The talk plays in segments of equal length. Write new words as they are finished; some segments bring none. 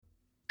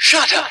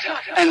Shut up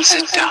and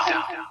sit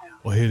down.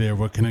 Well, hey there,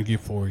 what can I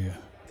get for you?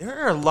 There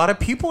are a lot of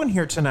people in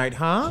here tonight,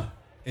 huh?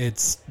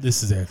 This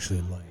is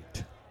actually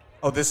light.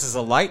 Oh, this is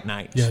a light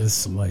night. Yeah, this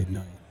is a light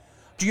night.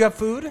 Do you have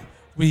food?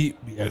 We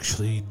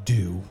actually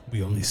do.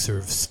 We only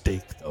serve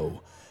steak,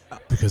 though,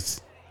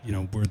 because,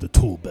 we're the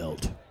tool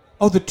belt.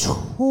 Oh, the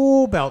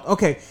tool belt.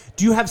 Okay.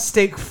 Do you have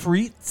steak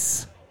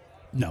frites?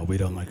 No, we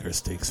don't like our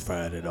steaks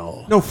fried at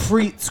all. No,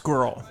 frites,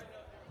 girl.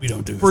 We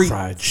don't do Frites.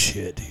 fried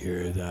shit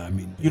here.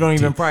 You don't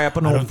even fry up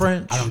an old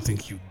French? I don't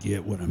think you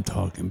get what I'm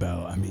talking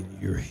about.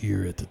 You're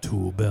here at the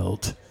tool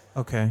belt.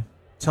 Okay.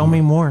 Tell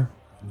me more.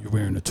 You're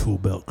wearing a tool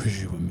belt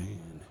because you're a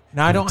man.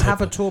 No, I don't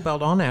have a tool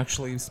belt on,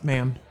 actually,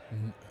 ma'am.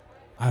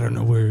 I don't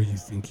know where you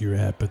think you're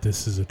at, but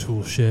this is a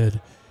tool shed.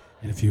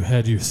 And if you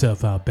head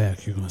yourself out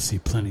back, you're going to see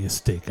plenty of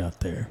steak out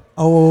there.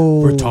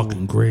 Oh. We're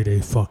talking grade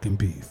A fucking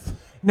beef.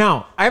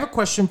 Now, I have a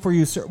question for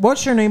you, sir.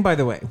 What's your name, by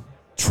the way?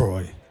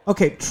 Troy.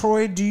 Okay,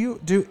 Troy,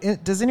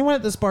 does anyone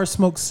at this bar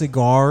smoke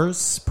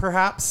cigars,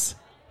 perhaps?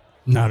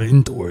 Not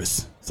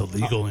indoors. It's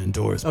illegal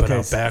indoors, but okay.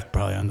 out back,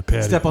 probably on the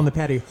patio. Step on the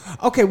patio.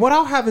 Okay, what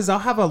I'll have is I'll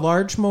have a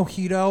large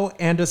mojito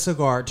and a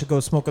cigar to go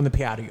smoke on the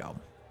patio.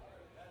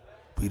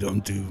 We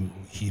don't do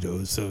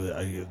mojitos, so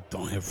I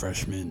don't have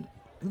fresh mint.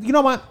 You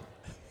know what?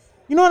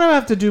 You know what I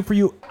have to do for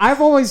you? I've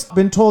always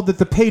been told that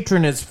the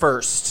patron is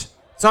first.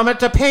 So I'm going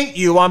to paint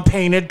you on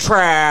painted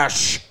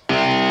trash.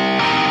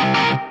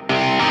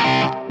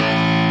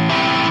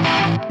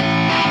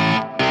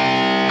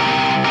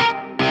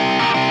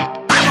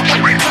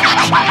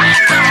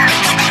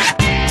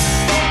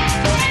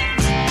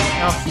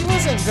 Now, he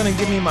wasn't going to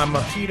give me my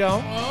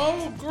mojito.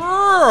 Oh,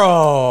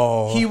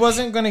 girl. He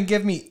wasn't going to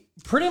give me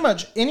pretty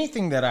much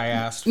anything that I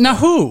asked for. Now,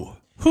 who?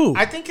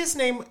 I think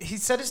he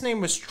said his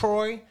name was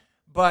Troy,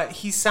 but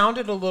he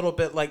sounded a little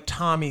bit like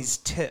Tommy's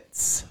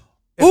tits,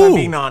 if I'm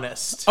being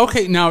honest.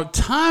 Okay, now,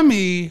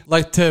 Tommy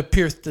liked to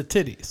pierce the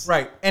titties.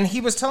 Right. And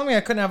he was telling me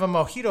I couldn't have a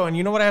mojito, and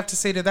you know what I have to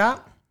say to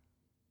that?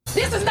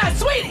 This is not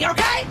sweetie,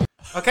 okay?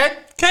 Okay?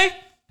 Okay.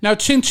 Now,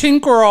 ching ching,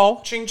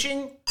 girl. Ching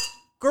ching,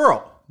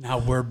 girl. Now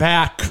we're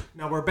back.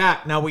 Now we're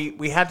back. Now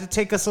we had to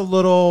take us a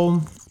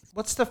little,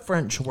 what's the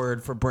French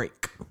word for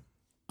break?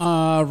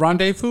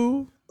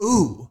 Rendezvous?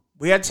 Ooh.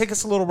 We had to take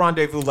us a little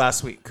rendezvous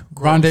last week.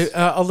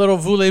 A little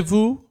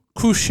voulez-vous?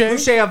 Coucher?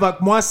 Coucher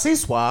avec moi ce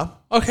soir.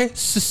 Okay,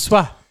 ce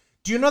soir.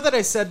 Do you know that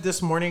I said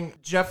this morning,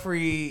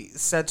 Jeffrey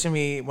said to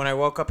me when I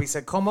woke up, he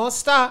said, ¿Cómo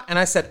está? And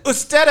I said,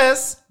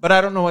 ustedes, but I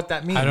don't know what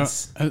that means. I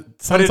don't.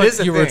 But Sounds it like is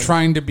a you were thing.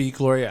 trying to be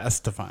Gloria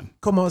Estefan.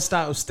 ¿Cómo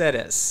está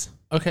ustedes?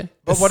 Okay.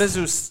 But what does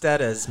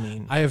ustedes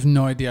mean? I have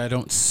no idea. I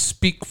don't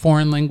speak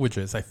foreign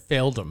languages. I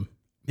failed them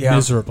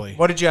miserably.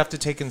 What did you have to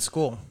take in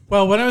school?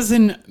 Well, when I was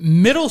in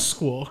middle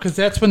school, because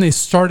that's when they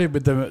started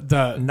with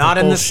the Not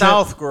in the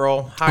South,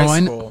 girl.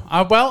 High school.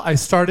 I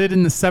started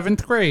in the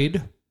 7th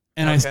grade,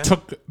 and I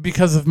took,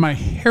 because of my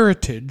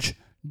heritage,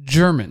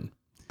 German.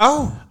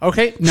 Oh.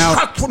 Okay, now...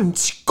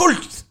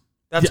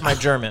 That's my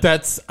German.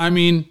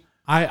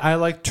 I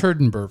like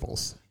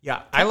Turdenbervels.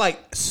 Yeah, I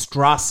like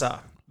Strasse.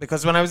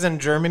 Because when I was in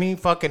Germany,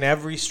 fucking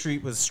every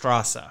street was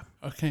Strasse.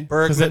 Okay.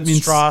 Bergman,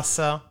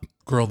 Strasse.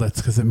 Girl, that's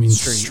because it means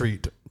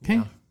street.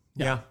 Okay?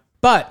 Yeah.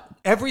 But...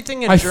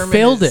 Everything in I German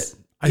failed is, it.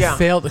 I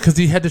failed because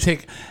you had to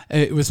take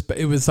it was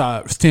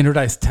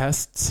standardized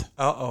tests.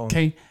 Uh-oh.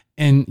 Okay,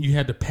 and you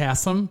had to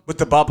pass them with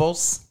the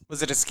bubbles.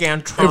 Was it a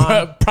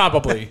Scantron?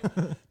 Probably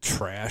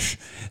trash.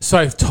 So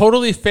I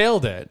totally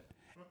failed it,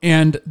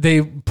 and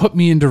they put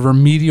me into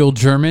remedial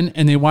German,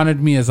 and they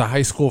wanted me as a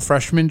high school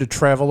freshman to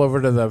travel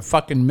over to the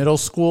fucking middle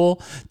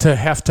school to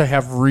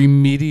have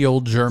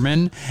remedial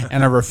German,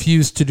 and I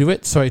refused to do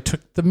it. So I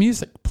took the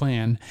music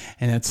plan,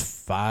 and it's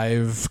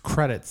 5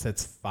 credits.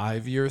 That's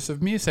 5 years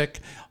of music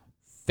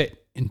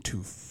fit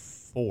into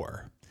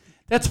 4.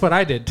 That's what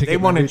I did. They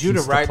wanted you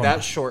to ride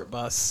that short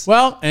bus.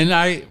 Well, and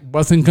I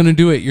wasn't going to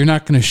do it. You're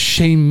not going to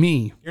shame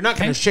me. You're not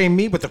going to shame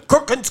me with the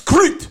crook and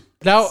screet.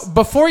 Now,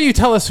 before you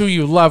tell us who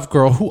you love,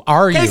 girl, who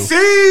are you? Casey!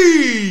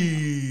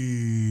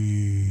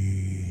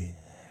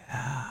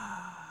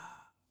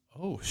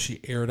 Oh, she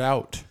aired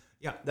out.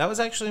 Yeah, that was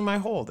actually my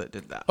hole that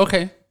did that.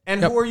 Okay.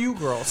 And who are you,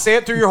 girl? Say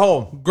it through your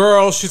hole.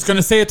 Girl, she's going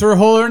to say it through her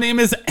hole. Her name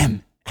is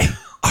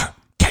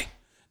M-A-R-K.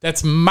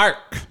 That's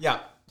Mark. Yeah.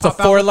 It's a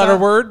 4-letter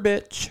word,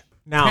 bitch.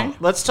 Now,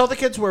 let's tell the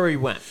kids where we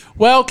went.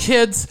 Well,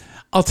 kids,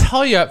 I'll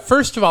tell you,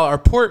 first of all, our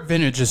port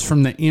vintage is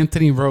from the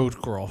Anthony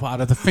Road, girl,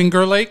 out of the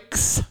Finger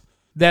Lakes.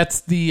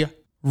 That's the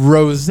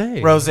rosé.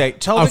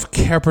 Of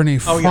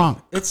Cabernet Franc. Yeah.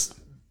 It's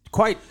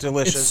quite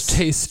delicious. It's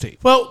tasty.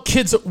 Well,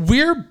 kids,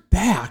 we're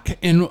back,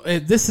 and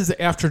this is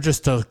after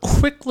just a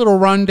quick little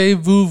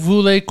rendezvous.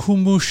 Voulez-vous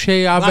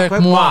moucher avec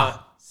moi?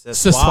 Ce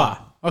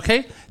soir.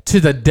 Okay? To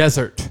the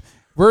desert.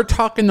 We're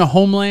talking the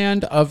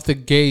homeland of the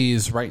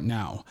gays right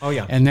now. Oh,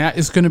 yeah. And that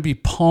is going to be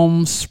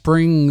Palm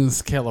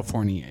Springs,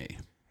 California.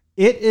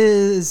 It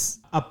is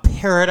a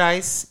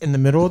paradise in the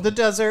middle of the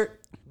desert.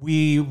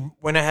 We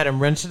went ahead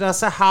and rented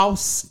us a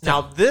house.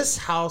 Now, this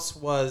house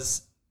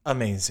was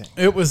amazing.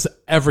 It was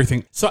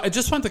everything. So I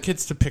just want the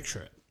kids to picture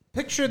it.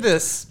 Picture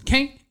this.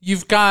 Okay?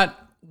 You've got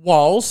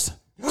walls.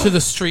 to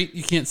the street.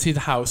 You can't see the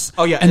house.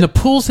 Oh, yeah. And the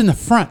pool's in the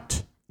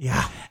front.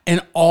 Yeah.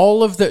 And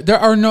all of there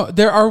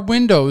are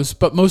windows,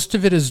 but most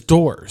of it is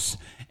doors.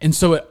 And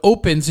so it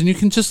opens and you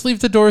can just leave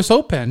the doors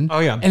open. Oh,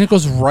 yeah. And it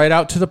goes right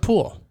out to the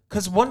pool.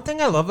 Because one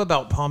thing I love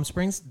about Palm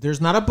Springs, there's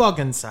not a bug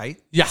in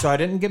sight. Yeah. So I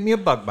didn't get me a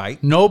bug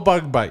bite. No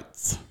bug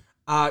bites.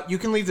 You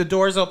can leave the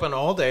doors open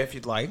all day if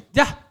you'd like.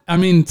 Yeah. I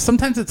mean,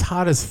 sometimes it's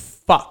hot as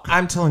fuck.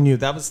 I'm telling you,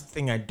 that was the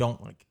thing I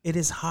don't like. It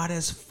is hot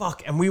as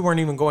fuck. And we weren't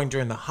even going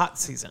during the hot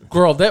season.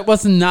 Girl, that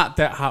was not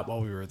that hot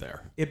while we were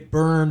there. It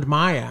burned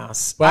my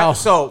ass. Wow.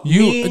 So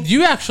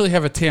you actually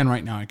have a tan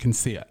right now. I can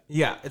see it.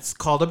 Yeah, it's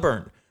called a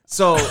burn.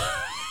 So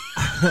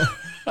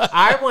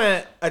I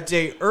went a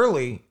day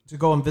early to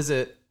go and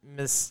visit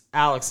Miss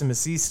Alex and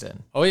Miss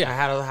Easton. Oh, yeah. I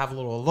had to have a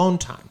little alone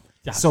time.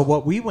 Yeah. So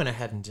what we went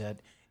ahead and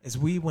did is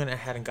we went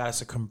ahead and got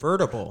us a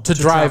convertible to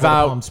drive travel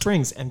out to Palm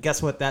Springs. And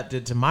guess what that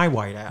did to my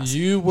white ass?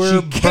 You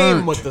were She came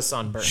burnt. with the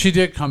sunburn. She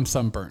did come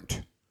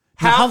sunburnt.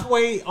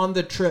 Halfway on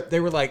the trip, they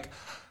were like,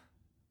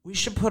 we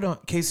should put on,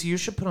 Casey, you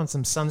should put on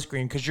some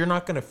sunscreen because you're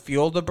not going to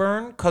feel the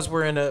burn because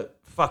we're in a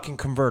fucking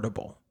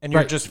convertible and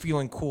you're Right. just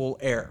feeling cool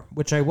air,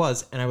 which I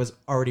was, and I was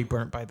already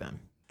burnt by then.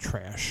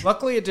 Trash.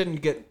 Luckily, it didn't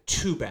get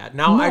too bad.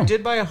 Now, No. I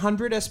did buy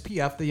 100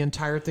 SPF, the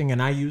entire thing,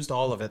 and I used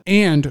all of it.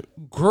 And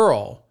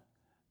girl,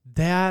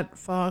 that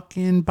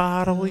fucking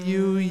bottle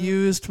you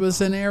used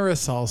was an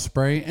aerosol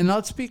spray. And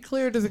let's be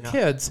clear to the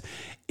kids,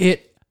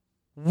 it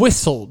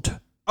whistled.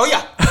 Oh,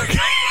 yeah.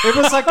 It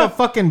was like a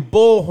fucking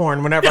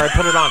bullhorn whenever I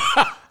put it on.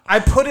 I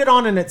put it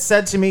on and it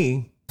said to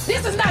me,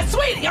 This is not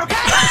sweetie, okay?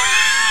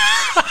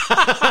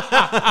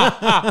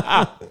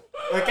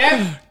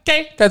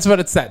 Okay, that's what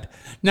it said.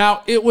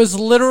 Now, it was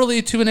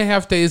literally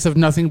 2.5 days of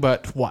nothing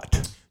but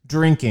what?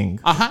 drinking,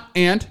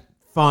 And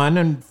fun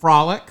and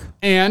frolic,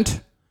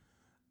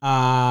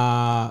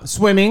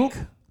 swimming,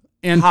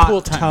 and hot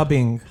pool time.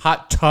 tubbing.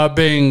 Hot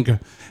tubbing.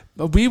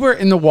 But we were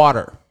in the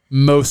water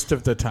most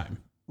of the time.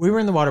 We were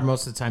in the water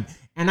most of the time.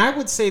 And I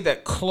would say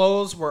that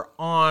clothes were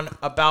on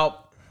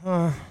about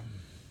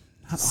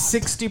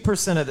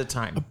 60% of the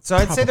time. So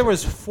I'd say there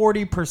was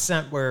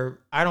 40% where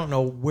I don't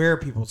know where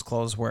people's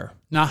clothes were.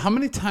 Now, how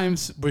many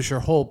times was your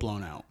hole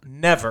blown out?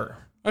 Never.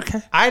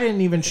 Okay. I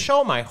didn't even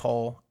show my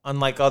hole,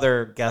 unlike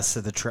other guests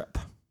of the trip.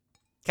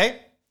 Okay?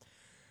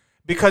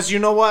 Because you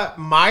know what?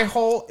 My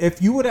hole,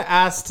 if you would have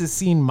asked to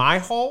see my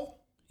hole,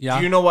 Yeah.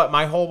 do you know what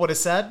my hole would have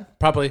said?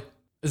 Probably.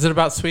 Is it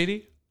about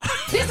Sweetie?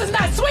 This is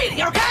not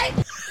sweetie, okay?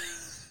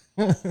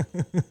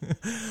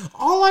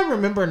 All I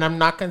remember, and I'm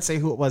not going to say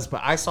who it was,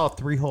 but I saw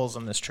 3 holes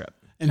on this trip.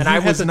 And who I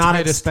had was the not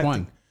tightest expecting.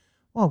 one?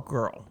 Well,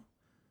 girl.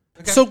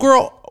 So,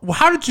 girl,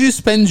 how did you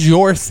spend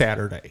your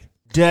Saturday?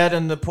 Dead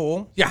in the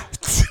pool. Yeah.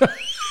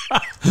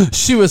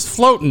 She was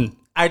floating.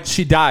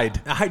 She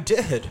died. I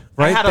did.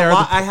 Right I had there,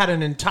 I had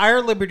an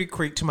entire Liberty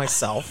Creek to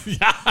myself.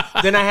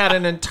 Then I had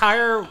an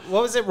entire,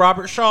 what was it,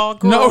 Robert Shaw?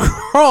 Girl? No,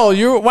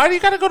 girl, why do you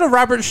got to go to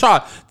Robert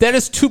Shaw? That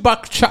is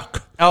 $2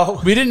 Chuck.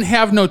 Oh. We didn't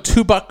have no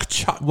 $2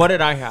 Chuck. What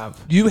did I have?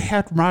 You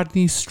had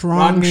Rodney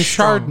Strong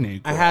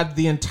Chardonnay. I had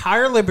the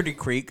entire Liberty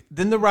Creek,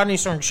 then the Rodney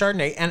Strong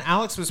Chardonnay, and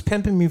Alex was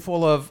pimping me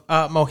full of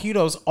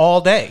mojitos all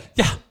day.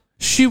 Yeah.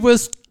 She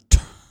was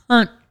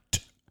turned.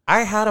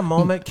 I had a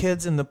moment,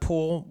 kids, in the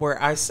pool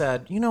where I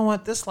said, you know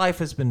what? This life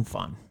has been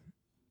fun.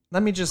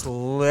 Let me just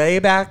lay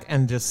back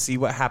and just see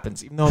what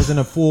happens, even though I was in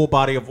a full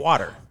body of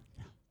water.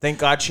 Thank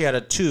God she had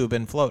a tube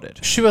and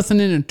floated. She wasn't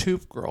in a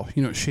tube, girl.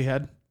 You know what she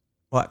had?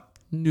 What?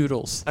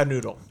 Noodles. A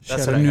noodle. She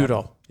had a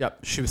noodle. Yep.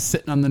 She was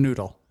sitting on the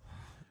noodle.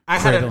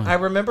 I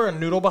remember a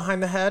noodle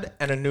behind the head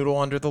and a noodle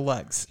under the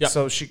legs, Yep.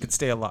 so she could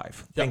stay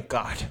alive. Thank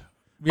God. Yep.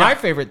 My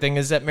favorite thing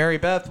is that Mary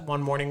Beth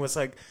one morning was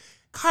like,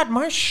 God,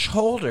 my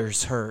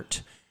shoulders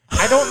hurt.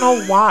 I don't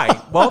know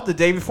why. Well, the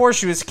day before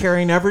she was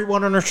carrying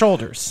everyone on her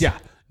shoulders. Yeah.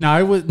 Now,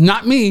 I was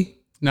not me.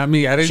 Not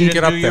me. I didn't She didn't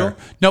get up do there. you?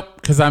 Nope,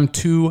 because I'm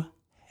too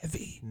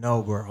heavy.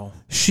 No, girl.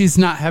 She's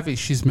not heavy.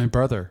 She's my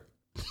brother.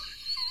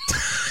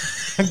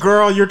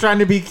 Girl, you're trying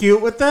to be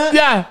cute with that?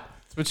 Yeah.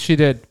 That's what she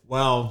did.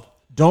 Well,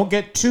 don't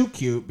get too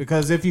cute,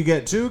 because if you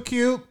get too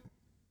cute,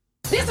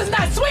 This is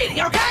not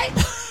sweetie, okay?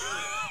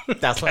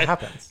 that's what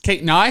happens.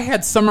 Kate, now I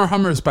had summer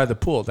Hummers by the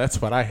pool.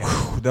 That's what I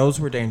had. Those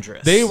were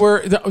dangerous.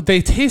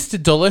 They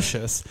tasted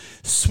delicious.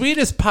 Sweet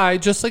as pie,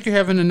 just like you're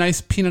having a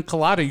nice pina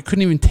colada. You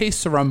couldn't even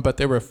taste the rum, but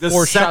there were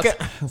four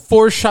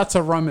shots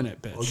of rum in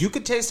it, bitch. Well, you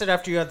could taste it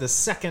after you had the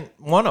second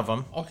one of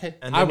them. Okay.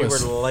 And then you were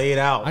laid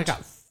out. I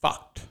got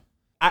fucked.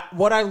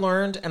 What I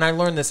learned, and I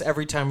learn this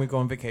every time we go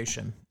on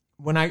vacation,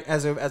 when I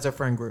as a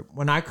friend group,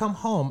 when I come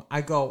home,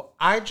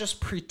 I just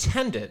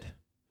pretended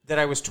that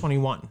I was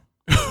 21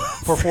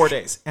 for 4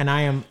 days, and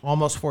I am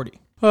almost 40.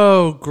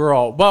 Oh,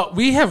 girl. Well,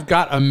 we have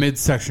got a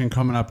midsection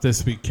coming up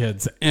this week,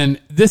 kids,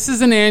 and this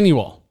is an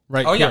annual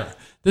right here. Yeah.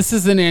 This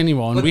is an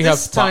annual, and But we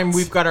this have time thoughts.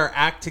 we've got our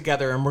act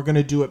together, and we're going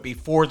to do it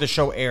before the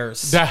show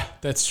airs.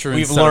 That's true.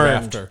 We've instead of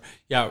learned. after.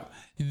 Yeah,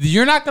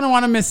 you're not going to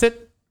want to miss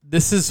it.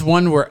 This is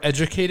one we're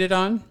educated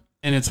on,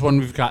 and it's one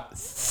we've got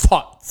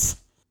thoughts.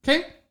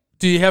 Okay.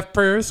 Do you have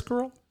prayers,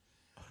 girl?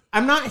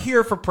 I'm not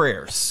here for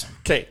prayers.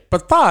 Okay,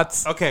 but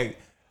thoughts. Okay.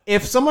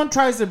 If someone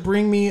tries to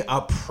bring me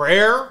a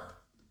prayer,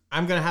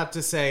 I'm going to have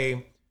to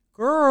say,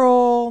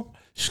 girl.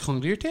 She's clung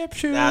to your tap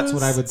shoes. That's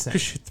what I would say.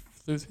 Because she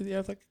flew through the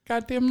air like a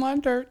goddamn lawn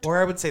dart.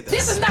 Or I would say this.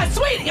 This is not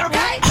sweetie,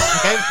 okay?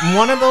 Okay,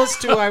 one of those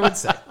two I would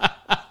say.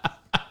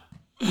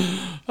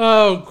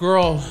 Oh,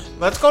 girl.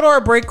 Let's go to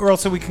our break, girl,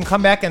 so we can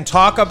come back and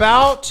talk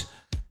about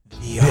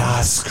the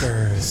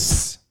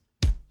Oscars.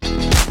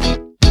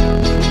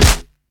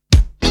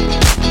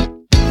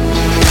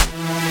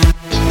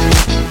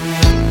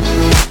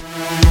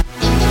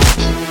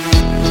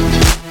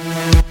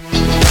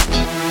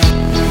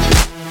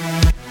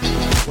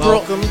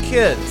 Welcome,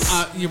 kids.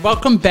 You're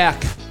welcome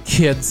back,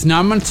 kids. Now,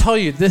 I'm going to tell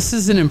you, this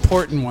is an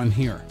important one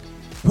here.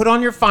 Put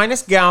on your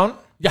finest gown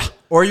Yeah.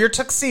 or your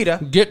tuxedo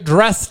Get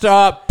dressed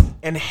up.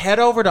 and head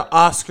over to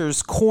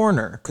Oscars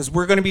Corner because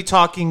we're going to be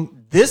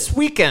talking this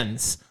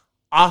weekend's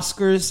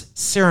Oscars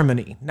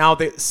ceremony. Now,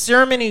 the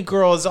ceremony,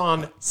 girl, is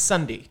on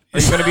Sunday. Are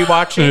you going to be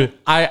watching?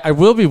 I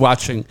will be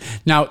watching.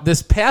 Now,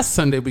 this past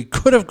Sunday, we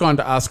could have gone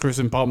to Oscars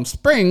in Palm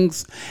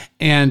Springs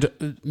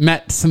and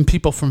met some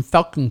people from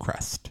Falcon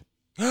Crest.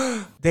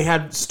 They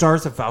had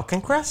stars of Falcon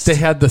Crest? They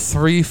had the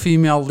 3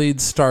 female lead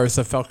stars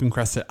of Falcon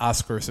Crest at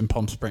Oscars in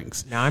Palm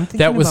Springs. Now, I'm thinking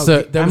that was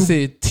about that was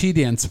the tea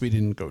dance we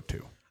didn't go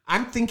to.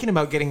 I'm thinking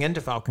about getting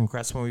into Falcon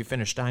Crest when we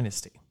finish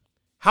Dynasty.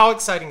 How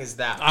exciting is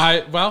that?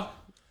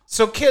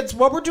 So, kids,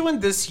 what we're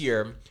doing this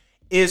year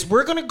is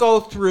we're going to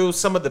go through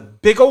some of the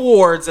big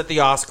awards at the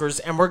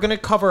Oscars, and we're going to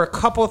cover a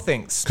couple of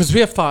things. Because we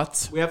have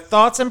thoughts. We have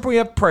thoughts and we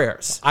have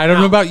prayers. I don't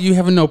know about you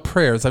having no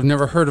prayers. I've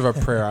never heard of a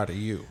prayer out of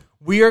you.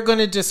 We are going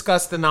to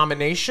discuss the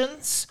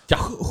nominations, Yeah.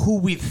 who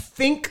we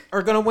think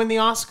are going to win the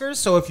Oscars.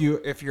 So if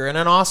you're in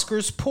an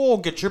Oscars pool,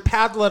 get your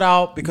Padlet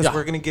out because Yeah.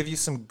 we're going to give you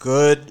some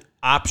good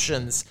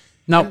options.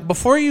 Now,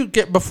 before you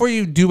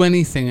do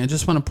anything, I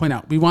just want to point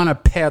out, we want a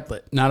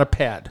Padlet, not a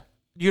pad.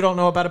 You don't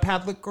know about a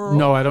Padlet, girl?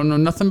 No, I don't know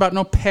nothing about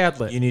no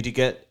Padlet. You need to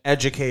get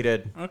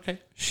educated. Okay.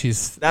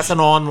 That's an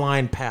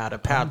online pad, a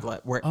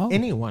Padlet, where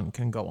anyone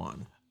can go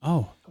on.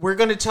 Oh. We're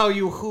going to tell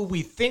you who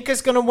we think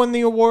is going to win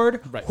the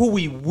award, Right. who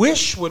we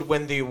wish would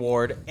win the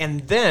award,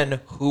 and then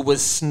who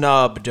was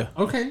snubbed.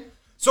 Okay.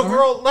 So,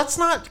 girl, let's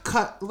not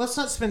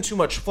spend too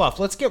much fluff.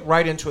 Let's get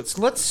right into it. So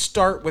let's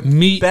start with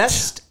Meat.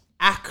 Best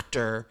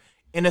Actor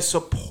in a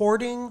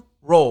Supporting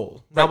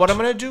Role. Now, what I'm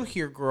going to do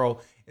here,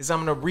 girl, is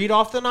I'm going to read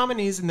off the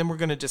nominees, and then we're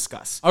going to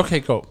discuss. Okay,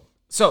 go.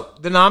 So,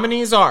 the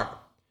nominees are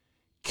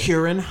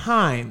Ciarán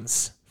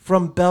Hinds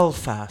from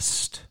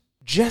Belfast,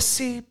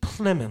 Jesse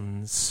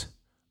Plemons,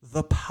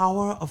 The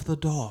Power of the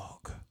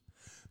Dog,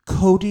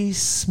 Cody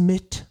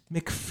Smith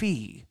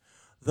McPhee,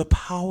 The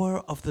Power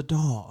of the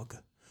Dog,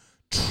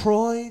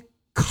 Troy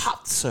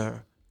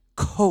Kotzer,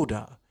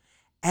 Coda,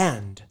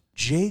 and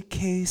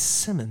J.K.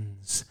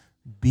 Simmons,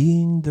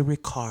 Being the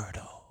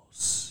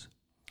Ricardos.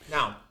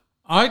 Now,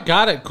 I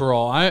got it,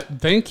 girl.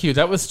 Thank you.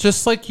 That was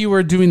just like you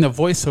were doing the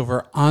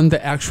voiceover on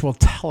the actual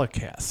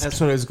telecast.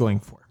 that's what I was going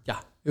for. Yeah,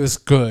 it was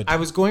good. I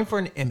was going for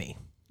an Emmy.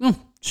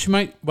 She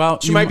might. Well,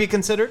 She might be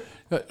considered.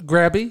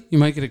 Grabby. You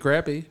might get a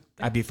Grabby.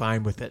 I'd be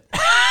fine with it.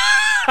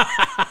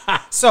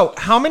 So,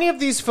 how many of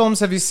these films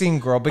have you seen,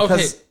 girl?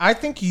 Because Okay. I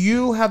think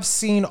you have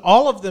seen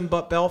all of them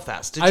but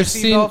Belfast. Did you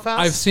see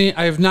Belfast?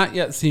 I have not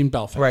yet seen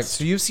Belfast. Right,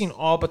 so you've seen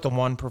all but the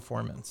one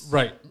performance.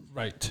 Right.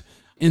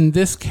 In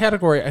this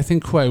category, I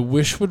think who I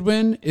wish would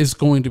win is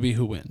going to be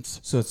who wins.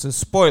 So it's a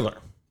spoiler.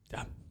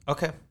 Yeah.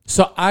 Okay.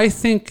 So I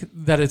think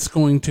that it's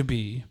going to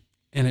be,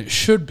 and it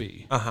should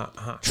be,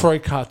 Troy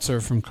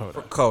Kotzer from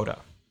Coda. Coda.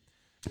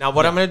 Now,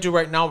 what I'm going to do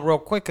right now, real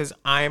quick, is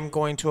I'm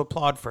going to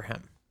applaud for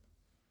him.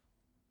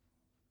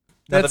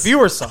 Now, the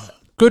viewers saw it.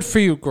 Good for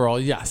you, girl.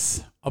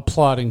 Yes.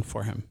 Applauding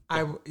for him.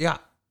 Yeah.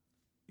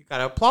 You got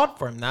to applaud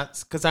for him.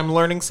 That's because I'm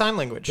learning sign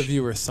language. The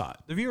viewers saw it.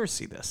 The viewers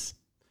see this.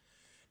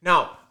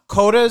 Now,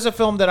 Coda is a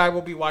film that I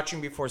will be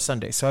watching before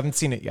Sunday, so I haven't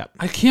seen it yet.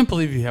 I can't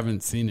believe you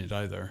haven't seen it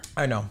either.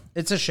 I know.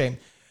 It's a shame.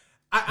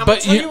 I'm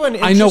But tell you an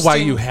I know why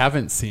interesting- you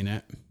haven't seen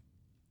it.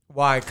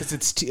 Why? Because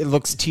it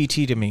looks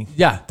TT to me.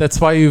 Yeah, that's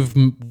why you've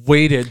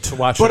waited to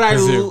watch But it.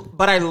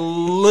 I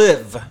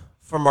live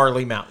for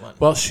Marlee Matlin.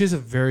 Well, she's a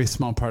very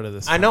small part of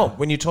this. I know.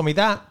 When you told me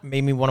that,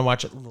 made me want to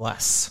watch it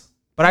less.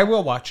 But I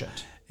will watch it.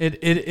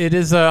 It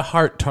is a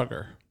heart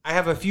tugger. I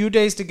have a few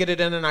days to get it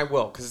in, and I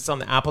will because it's on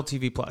the Apple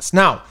TV Plus.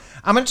 Now,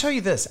 I'm going to tell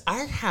you this.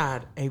 I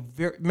had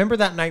remember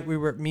that night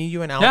me,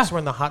 you, and Alex Yeah. were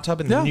in the hot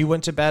tub, and then Yeah. you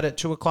went to bed at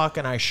 2:00,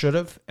 and I should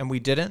have, and we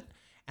didn't.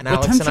 And What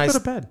Alex time and did I you go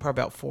to bed?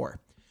 probably about 4.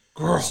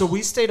 Girl. So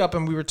we stayed up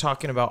and we were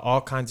talking about all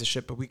kinds of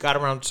shit, but we got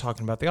around to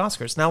talking about the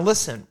Oscars. Now,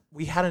 listen,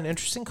 we had an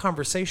interesting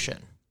conversation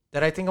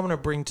that I think I'm going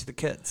to bring to the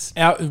kids.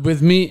 Out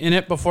with me in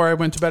it before I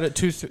went to bed at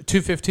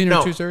 2:15 or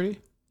No. 2:30?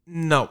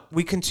 No,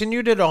 we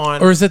continued it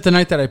on. Or is it the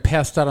night that I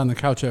passed out on the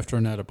couch after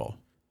an edible?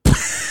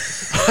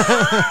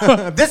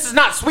 This is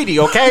not Sweetie,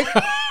 okay?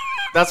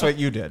 That's what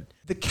you did.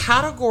 The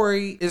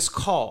category is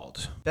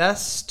called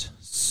Best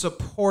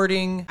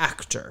Supporting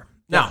Actor.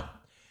 Now,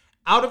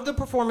 out of the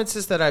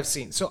performances that I've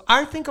seen, so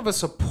I think of a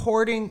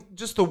supporting,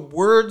 just the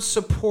word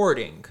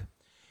supporting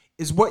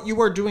is what you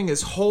are doing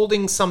is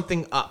holding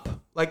something up.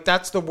 Like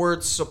that's the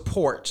word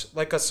support.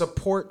 Like a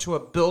support to a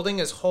building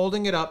is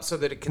holding it up so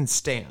that it can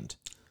stand.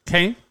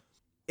 Okay.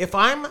 If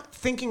I'm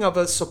thinking of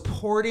a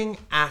supporting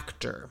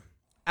actor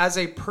as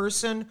a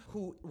person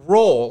whose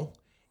role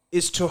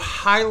is to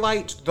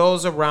highlight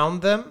those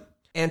around them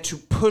and to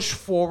push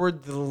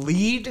forward the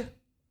lead,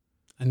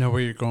 I know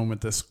where you're going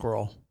with this,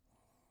 girl.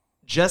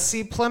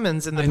 Jesse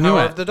Plemons in The I knew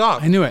Power it. of the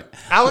Dog. I knew it.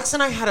 Alex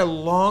and I had a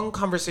long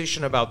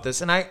conversation about this,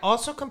 and I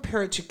also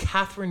compare it to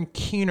Catherine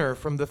Keener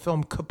from the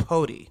film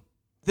Capote.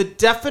 The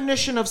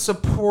definition of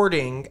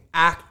supporting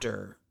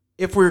actor,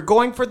 if we're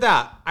going for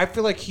that, I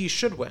feel like he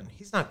should win.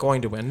 He's not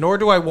going to win, nor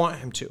do I want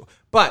him to.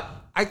 But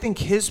I think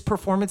his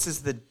performance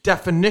is the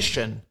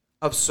definition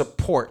of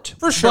support.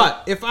 For sure.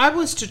 But if I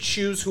was to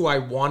choose who I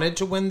wanted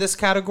to win this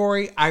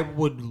category, I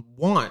would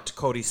want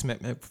Cody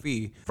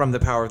Smith-McPhee from The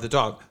Power of the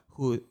Dog,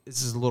 who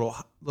is his little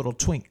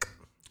twink.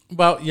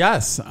 Well,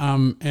 yes.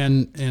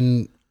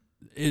 And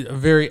a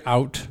very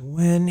out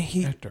When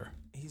he actor.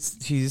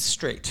 he's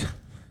straight.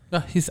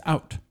 He's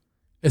out.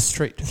 It's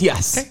straight.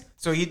 Yes. Okay.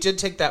 So he did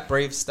take that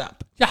brave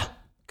step Yeah.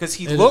 because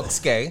he looks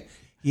gay.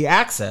 He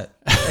acts it,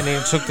 and he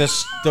took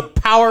the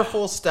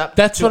powerful step.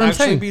 That's to what I'm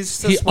actually saying. be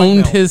cis He white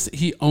owned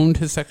male.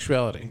 his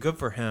sexuality. Good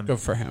for him. Good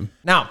for him.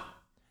 Now,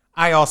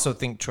 I also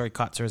think Troy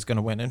Kotsur is going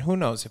to win, and who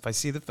knows? If I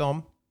see the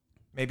film,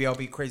 maybe I'll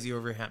be crazy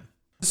over him.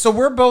 So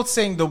we're both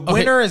saying the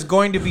winner is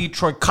going to be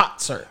Troy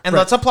Kotsur, and Right.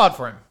 let's applaud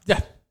for him.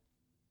 Yeah.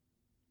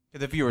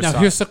 The viewers. Now, saw.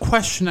 here's the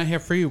question I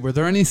have for you. Were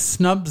there any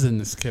snubs in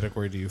this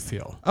category, do you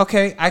feel?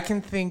 Okay, I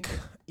can think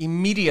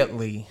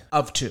immediately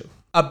of two.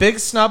 A big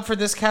snub for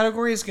this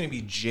category is going to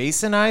be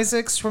Jason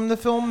Isaacs from the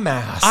film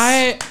Mass.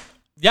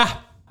 Yeah.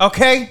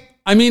 Okay?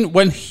 I mean,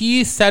 when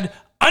he said,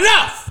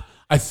 enough,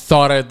 I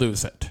thought I'd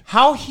lose it.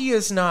 How he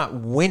is not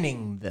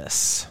winning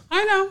this.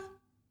 I know.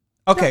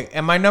 Okay,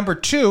 and my number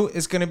two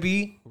is going to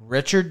be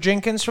Richard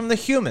Jenkins from The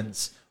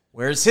Humans.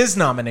 Where's his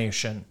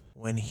nomination?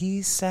 When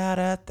he sat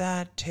at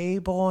that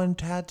table and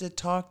had to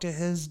talk to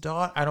his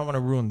daughter. I don't want to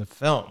ruin the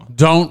film.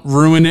 Don't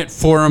ruin it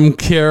for him,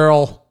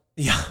 Carol.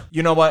 Yeah.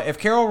 You know what? If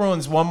Carol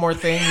ruins one more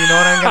thing, you know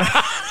what I'm going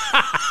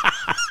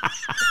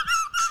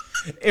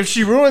to... If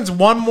she ruins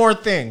one more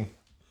thing...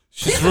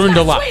 She's ruined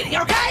a lot. Sweetie,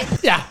 okay?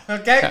 Yeah.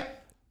 Okay?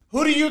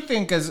 Who do you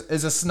think is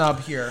a snub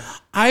here?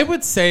 I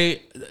would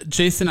say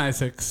Jason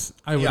Isaacs.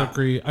 I would Yeah.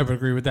 agree. I would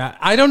agree with that.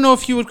 I don't know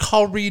if you would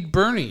call Reed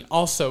Birney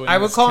also. I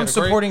would this call him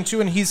category. supporting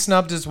too, and he's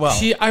snubbed as well.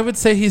 I would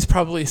say he's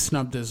probably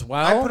snubbed as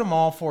well. I put him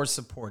all for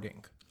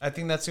supporting. I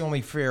think that's the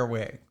only fair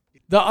way.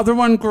 The other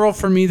one girl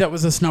for me that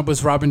was a snub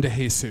was Robin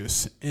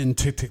DeJesus in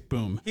Tick Tick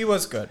Boom. He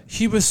was good.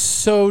 He was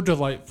so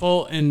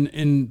delightful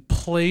and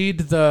played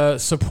the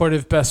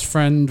supportive best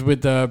friend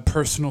with the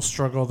personal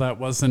struggle that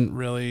wasn't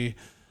really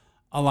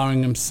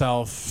allowing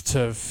himself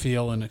to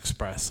feel and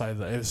express. It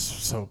was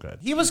so good.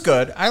 He was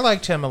good. I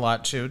liked him a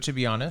lot too, to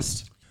be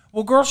honest.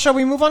 Well, girls, shall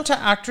we move on to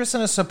actress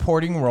in a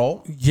supporting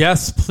role?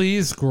 Yes,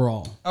 please,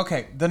 girl.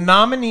 Okay, the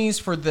nominees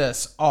for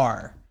this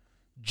are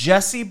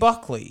Jessie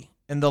Buckley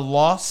in The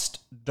Lost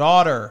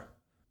Daughter,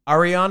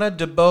 Ariana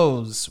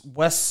DeBose,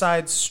 West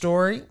Side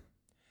Story,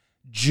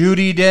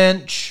 Judi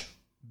Dench,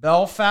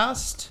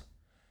 Belfast,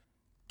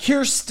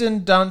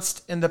 Kirsten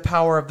Dunst in The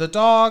Power of the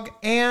Dog,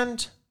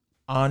 and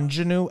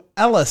Anjanou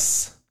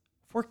Ellis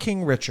for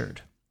King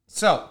Richard.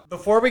 So,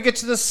 before we get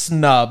to the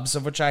snubs,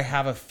 of which I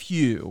have a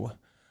few,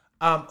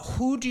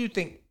 who do you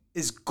think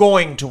is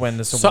going to win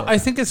this So award? I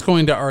think it's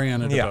going to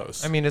Ariana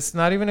DeBose. I mean, it's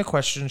not even a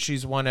question.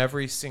 She's won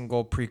every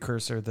single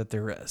precursor that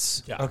there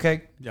is. Yeah.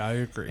 Okay? Yeah, I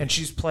agree. And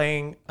she's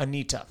playing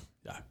Anita.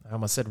 Yeah. I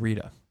almost said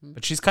Rita,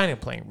 but she's kind of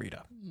playing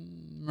Rita.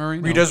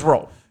 Marino. Rita's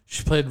role.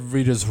 She played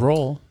Rita's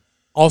role.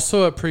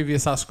 Also a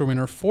previous Oscar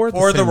winner for the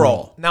For the same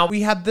role. Now, we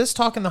had this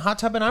talk in the hot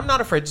tub, and I'm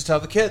not afraid to tell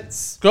the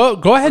kids. Go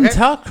ahead and Okay.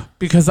 talk,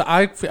 because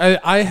I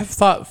have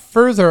thought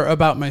further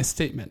about my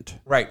statement.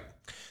 Right.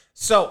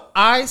 So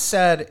I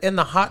said in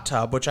the hot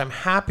tub, which I'm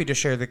happy to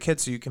share the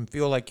kids so you can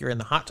feel like you're in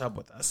the hot tub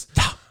with us.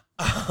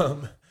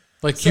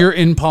 Like you're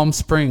in Palm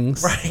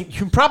Springs. Right.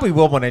 You probably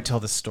will when I tell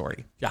this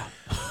story. Yeah.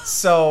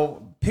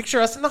 So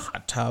picture us in the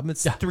hot tub.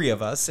 It's three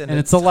of us. And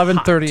it's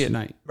 11:30 at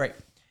night. Right.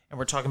 And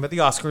we're talking about the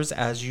Oscars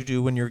as you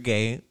do when you're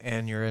gay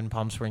and you're in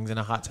Palm Springs in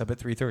a hot tub at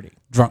 3:30.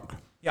 Drunk.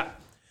 Yeah.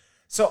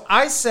 So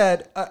I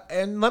said,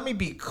 and let me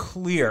be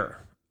clear,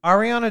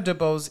 Ariana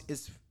DeBose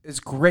is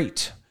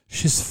great.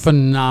 She's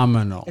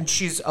phenomenal. And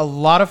she's a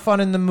lot of fun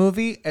in the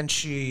movie, and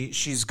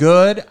she's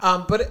good.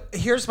 But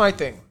here's my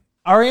thing.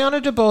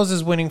 Ariana DeBose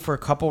is winning for a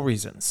couple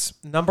reasons.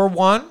 Number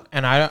one,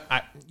 and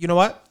I you know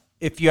what?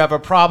 If you have a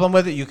problem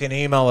with it, you can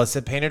email us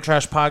at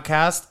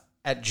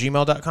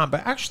paintedtrashpodcast@gmail.com.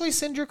 But actually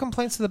send your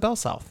complaints to the Bell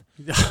South.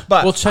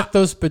 But We'll check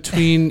those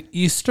between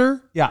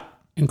Easter yeah.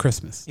 and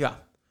Christmas. Yeah.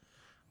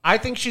 I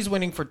think she's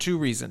winning for two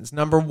reasons.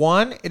 Number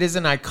one, it is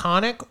an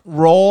iconic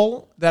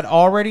role that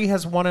already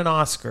has won an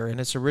Oscar in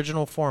its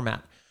original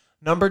format.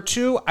 Number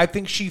two, I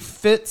think she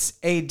fits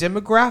a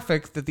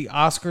demographic that the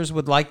Oscars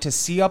would like to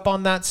see up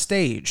on that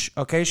stage.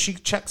 Okay, she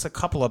checks a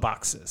couple of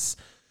boxes.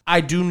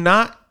 I do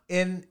not,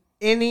 in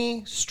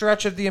any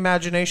stretch of the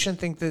imagination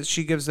think that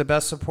she gives the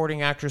best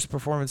supporting actress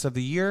performance of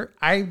the year.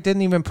 I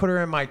didn't even put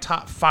her in my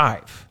top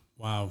 5.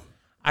 Wow.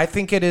 I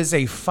think it is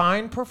a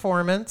fine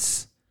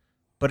performance,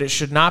 but it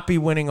should not be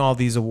winning all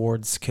these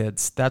awards,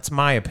 kids. That's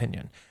my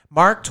opinion.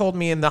 Mark told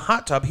me in the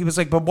hot tub, he was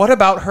like, but what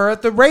about her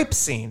at the rape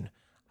scene?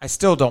 I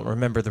still don't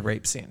remember the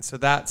rape scene, so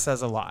that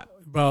says a lot.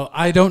 Well,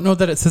 I don't know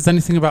that it says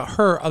anything about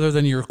her other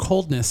than your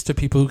coldness to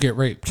people who get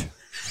raped.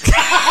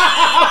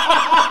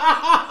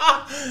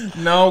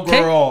 No,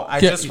 girl. I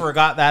Yeah. just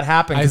forgot that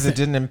happened because it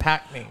didn't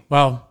impact me.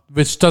 Well,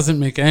 which doesn't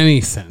make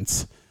any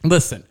sense.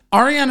 Listen,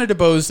 Ariana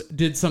DeBose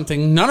did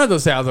something none of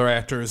those other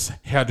actors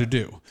had to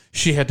do.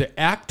 She had to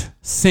act,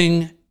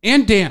 sing,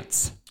 and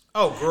dance.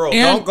 Oh, girl,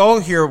 And- don't go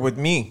here with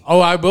me. Oh,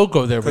 I will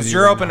go there with Because you.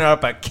 you're right opening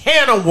up a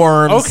can of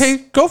worms. now. Okay,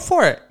 go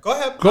for it. Go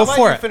ahead. Go How about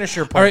for you it. finish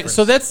your point All right, first?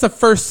 so that's the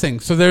first thing.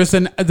 So there is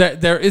an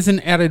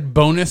added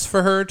bonus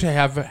for her to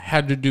have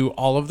had to do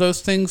all of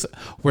those things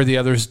where the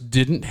others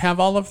didn't have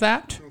all of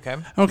that. Okay.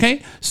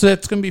 Okay, so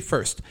that's going to be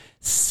first.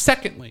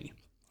 Secondly,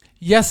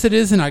 yes, it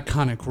is an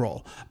iconic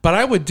role, but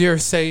I would dare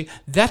say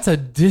that's a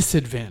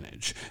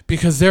disadvantage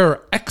because there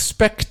are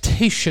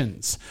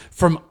expectations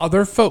from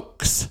other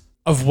folks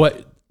of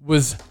what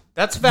was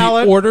That's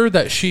valid. the order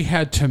that she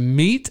had to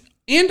meet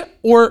and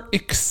or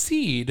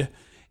exceed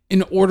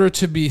in order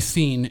to be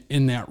seen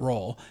in that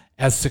role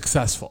as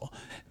successful.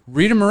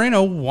 Rita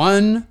Moreno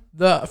won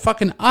the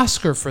fucking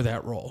Oscar for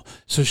that role.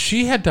 So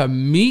she had to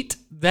meet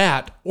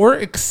that or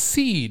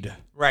exceed.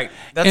 Right.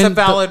 That's And a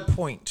valid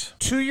point.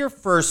 To your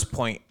first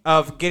point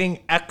of getting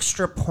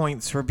extra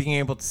points for being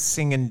able to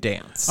sing and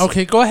dance.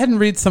 Okay, go ahead and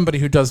read somebody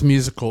who does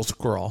musicals,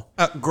 girl.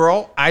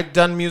 Girl, I've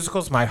done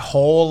musicals my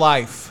whole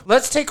life.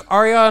 Let's take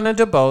Ariana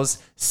DeBose,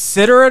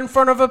 sit her in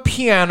front of a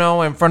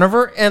piano in front of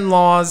her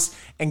in-laws,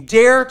 and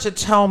dare to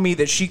tell me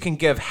that she can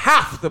give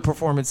half the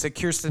performance that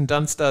Kirsten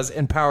Dunst does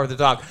in Power of the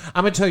Dog.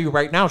 I'm going to tell you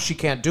right now she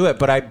can't do it,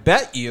 but I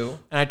bet you,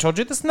 and I told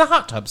you this in the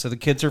hot tub, so the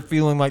kids are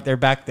feeling like they're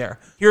back there.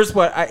 Here's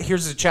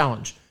the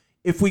challenge.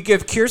 If we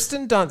give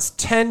Kirsten Dunst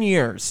 10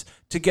 years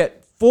to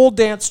get full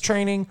dance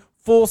training,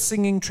 full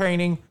singing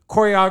training,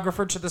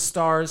 choreographer to the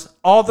stars,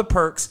 all the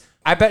perks,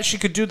 I bet she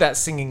could do that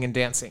singing and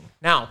dancing.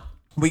 Now,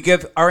 we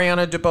give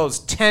Ariana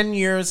DeBose 10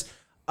 years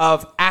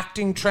of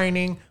acting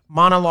training,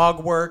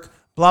 monologue work,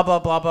 blah, blah,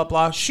 blah, blah,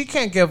 blah. She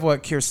can't give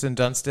what Kirsten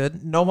Dunst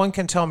did. No one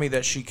can tell me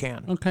that she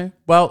can. Okay.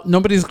 Well,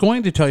 nobody's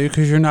going to tell you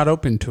because you're not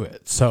open to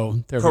it.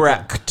 So there we go.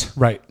 Correct.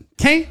 Right.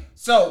 Okay.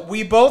 So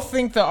we both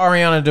think that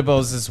Ariana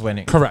DeBose is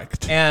winning.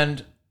 Correct.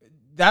 And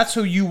that's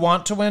who you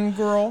want to win,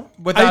 girl,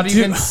 without I do-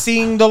 even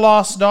seeing The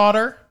Lost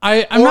Daughter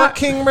I'm or not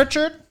King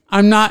Richard?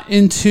 I'm not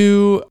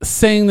into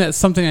saying that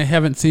something I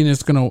haven't seen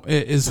is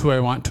who I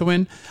want to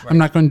win. I'm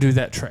not going to do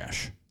that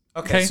trash.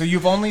 Okay, so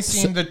you've only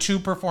seen the 2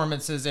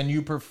 performances and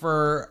you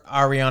prefer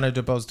Ariana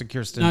DeBose to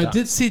Kirsten Now, Dunst. I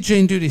did see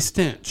Jane Duty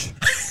Stench.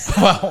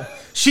 Well,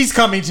 she's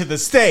coming to the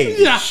stage.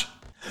 Yeah.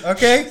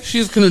 Okay?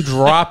 She's going to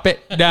drop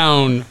it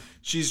down.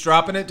 She's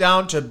dropping it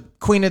down to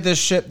Queen of This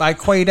Shit by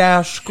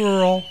Quaydash,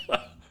 girl.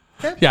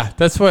 Yeah,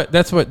 that's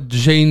what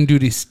Jane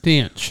Duty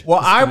Stench. Well,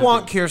 I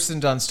want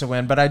Kirsten Dunst to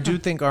win, but I do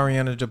think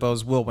Ariana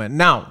DeBose will win.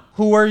 Now,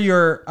 who are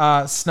your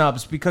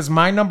snubs? Because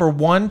my number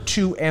 1,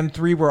 2, and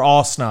 3 were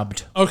all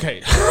snubbed.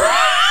 Okay.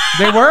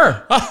 They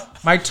were.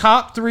 My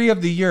top 3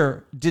 of the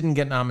year didn't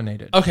get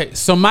nominated. Okay,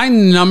 so my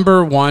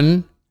number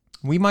 1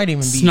 We might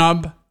even be.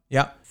 snub,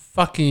 Yeah.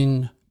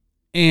 fucking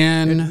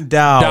Ann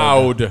Dowd.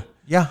 Dowd.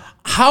 Yeah.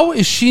 How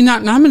is she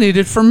not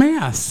nominated for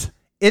Mass?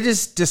 It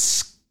is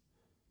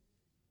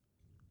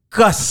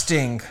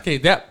disgusting. Okay,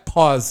 that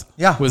pause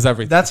Yeah. was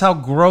everything. That's how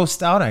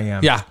grossed out I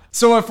am. Yeah.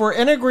 So if we're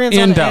in agreement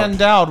Ann on Dowd. Ann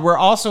Dowd, we're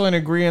also in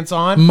agreement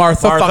on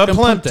Martha fucking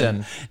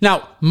Plimpton.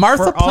 Now,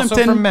 Martha We're also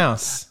Plimpton. from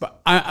Mass.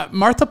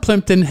 Martha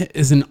Plimpton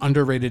is an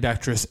underrated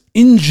actress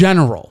in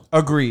general.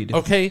 Agreed.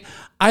 Okay,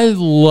 I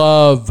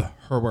love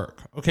her work.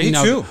 Okay, Me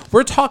now too.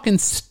 we're talking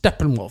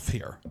Steppenwolf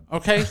here.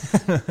 Okay,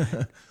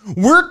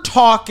 We're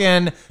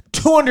talking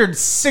 200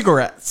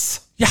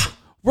 cigarettes. yeah,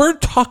 we're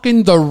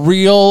talking the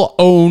real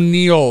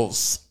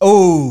O'Neills.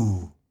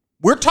 Oh.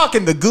 We're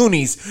talking the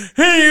Goonies.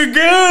 Hey, you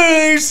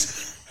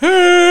guys.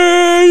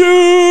 Hey,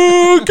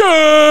 you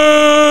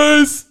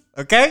guys.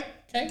 Okay?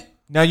 Okay,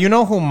 Now, you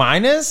know who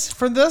mine is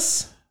for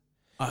this?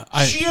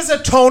 She is a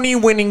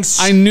Tony-winning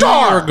star. I knew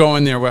you were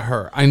going there with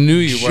her. I knew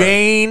you were.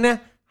 Jane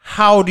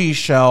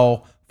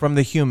Howdy-Shell from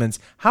The Humans.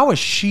 How is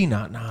she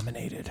not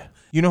nominated?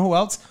 You know who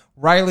else?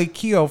 Riley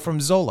Keough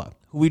from Zola,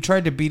 who we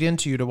tried to beat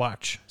into you to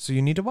watch. So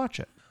you need to watch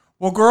it.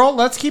 Well, girl,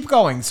 let's keep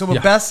going. So,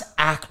 Yeah. Best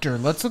Actor.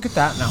 Let's look at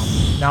that now.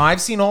 Now,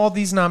 I've seen all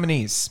these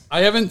nominees.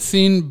 I haven't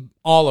seen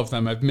all of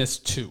them. I've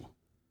missed 2.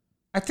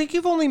 I think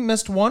you've only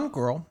missed one,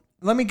 girl.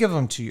 Let me give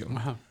them to you.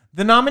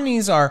 The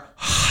nominees are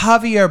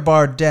Javier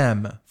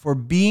Bardem for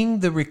Being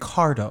the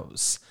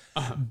Ricardos,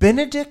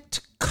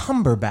 Benedict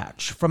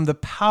Cumberbatch from The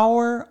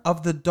Power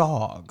of the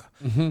Dog,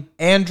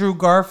 Andrew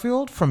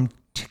Garfield from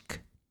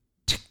Tick,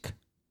 Tick,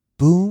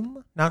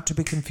 Boom, not to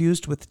be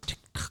confused with Tick,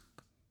 Tock,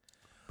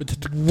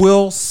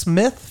 Will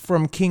Smith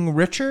from King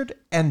Richard,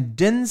 and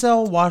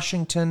Denzel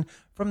Washington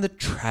from The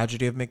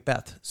Tragedy of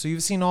Macbeth. So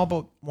you've seen all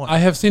but one. I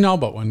have seen all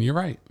but one. You're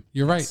right.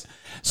 You're right.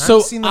 So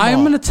seen them I'm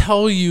all. going to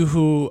tell you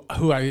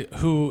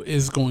who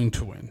is going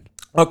to win.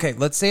 Okay,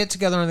 let's say it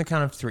together on the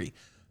count of 3.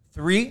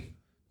 3,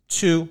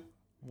 2,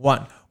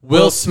 1.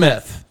 Will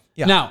Smith.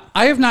 Yeah. Now,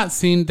 I have not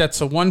seen, that's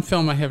the one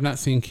film I have not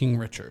seen, King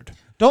Richard.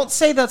 Don't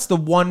say that's the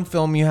one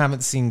film you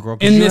haven't seen, girl.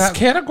 'cause In you this have-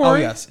 category?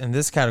 Oh, yes, in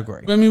this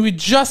category. I mean, we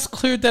just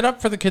cleared that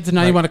up for the kids, and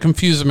now you want to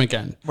confuse them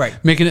again. Right.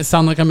 Making it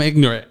sound like I'm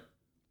ignorant.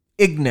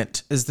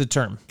 Ignorant is the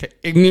term. Okay,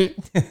 ignorant.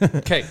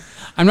 Okay.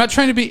 I'm not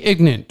trying to be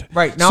ignorant.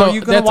 Right. Now, So are you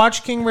going to that's-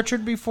 watch King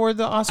Richard before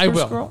the Oscars, I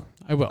will. girl?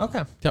 I will.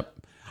 Okay. Yep.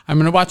 I'm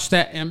going to watch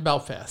that and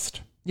Belfast.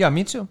 Yeah,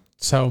 me too.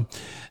 So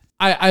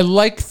I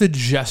like the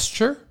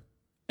gesture,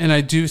 and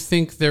I do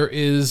think there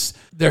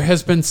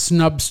has been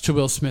snubs to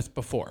Will Smith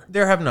before.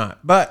 There have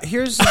not. But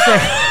here's the thing.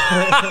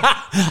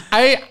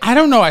 I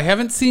don't know. I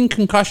haven't seen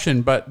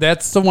Concussion, but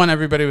that's the one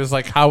everybody was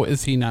like, how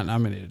is he not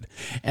nominated?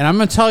 And I'm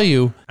going to tell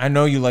you, I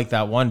know you like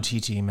that one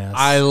TT mess.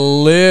 I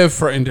live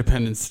for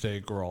Independence Day,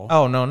 girl.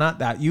 Oh, no, not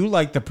that. You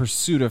like The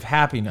Pursuit of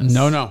Happiness.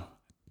 No.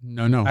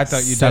 I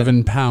thought you did.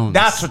 7 pounds.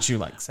 That's what you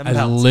like. 7 I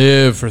pounds.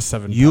 live for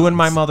 7 pounds. You and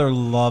my mother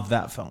love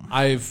that film.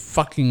 I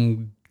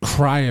fucking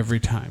cry every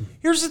time.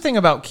 Here's the thing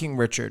about King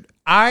Richard.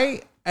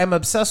 I am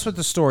obsessed with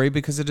the story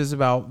because it is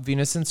about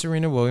Venus and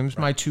Serena Williams,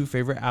 my two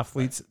favorite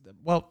athletes,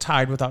 well,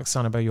 tied with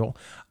Oksana Bayul,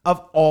 of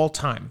all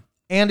time.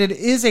 And it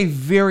is a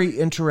very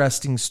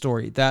interesting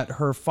story that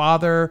her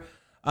father,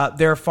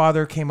 their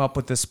father came up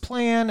with this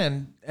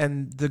plan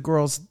and the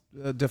girls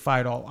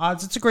defied all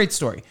odds. It's a great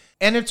story.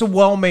 And it's a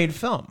well-made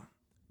film,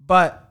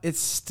 but it's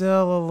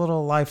still a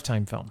little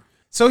Lifetime film.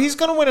 So he's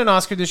going to win an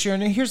Oscar this year.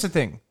 And here's the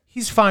thing.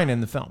 He's fine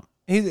in the film.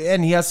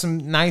 And he has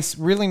some nice,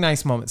 really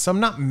nice moments. So I'm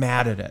not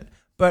mad at it.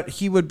 But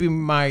he would be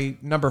my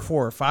number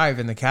 4 or 5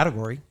 in the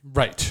category.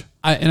 Right.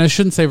 And I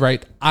shouldn't say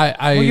right.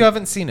 Well, you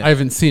haven't seen it. I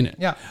haven't seen it.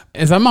 Yeah.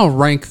 As I'm going to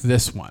rank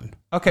this one.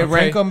 Okay,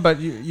 rank them, but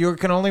you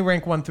can only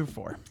rank 1 through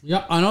 4.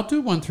 Yeah, and I'll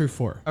do 1 through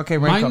 4. Okay,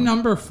 rank my 'em.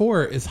 number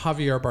 4 is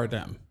Javier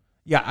Bardem.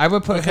 Yeah, I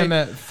would put Okay. him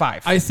at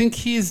 5. I think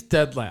he's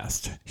dead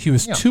last. He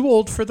was too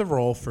old for the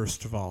role,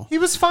 first of all. He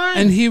was fine.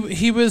 And he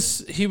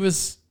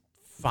was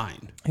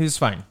fine. He was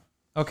fine.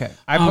 Okay,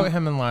 I put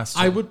him in last.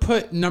 I would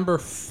put number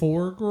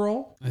 4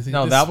 girl. I think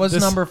No, that was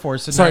number 4,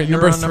 so now sorry, you're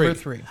number on number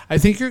 3. I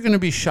think you're going to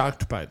be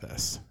shocked by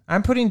this.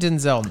 I'm putting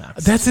Denzel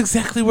next. That's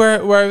exactly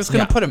where I was going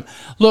to Yeah. put him.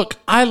 Look,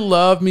 I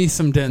love me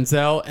some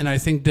Denzel, and I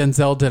think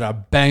Denzel did a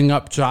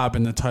bang-up job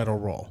in the title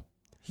role.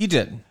 He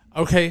did.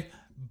 Okay,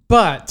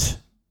 but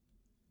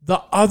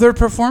the other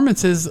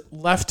performances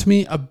left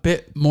me a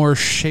bit more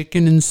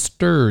shaken and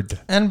stirred.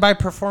 And by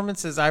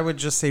performances, I would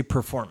just say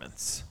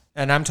performance.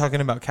 And I'm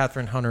talking about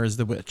Catherine Hunter as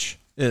the witch.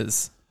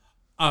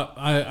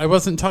 I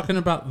wasn't talking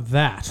about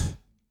that.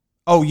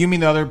 Oh, you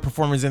mean the other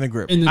performers in the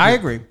group? I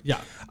agree.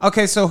 Yeah.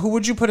 Okay, so who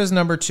would you put as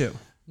number 2?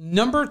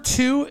 Number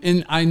 2,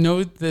 and I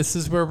know this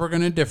is where we're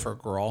going to differ,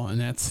 girl,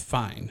 and that's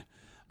fine.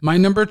 My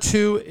number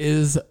 2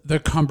 is the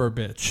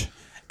Cumberbitch,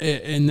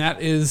 and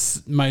that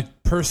is my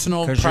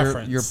personal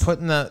preference. You're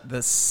putting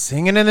the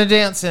singing and the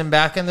dancing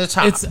back in the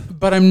top.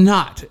 But I'm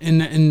not,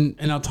 and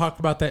I'll talk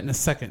about that in a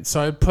second.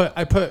 So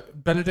I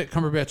put Benedict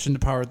Cumberbatch into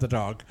Power of the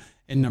Dog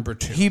in number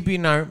 2. He'd be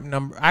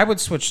number. I would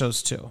switch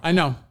those two. I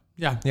know,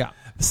 yeah. Yeah.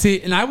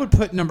 See, and I would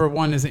put number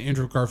 1 as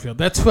Andrew Garfield.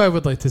 That's who I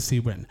would like to see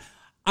win.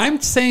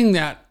 I'm saying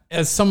that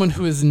as someone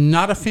who is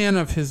not a fan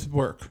of his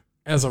work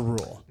as a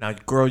rule. Now,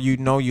 girl, you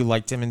know you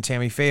liked him in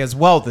Tammy Faye as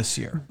well this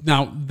year.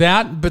 Now,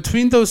 that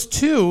between those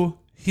two,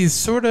 he's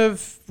sort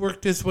of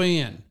worked his way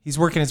in. He's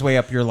working his way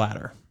up your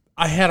ladder.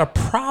 I had a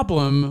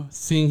problem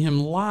seeing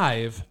him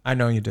live I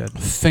know you did.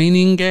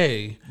 feigning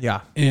gay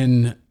Yeah.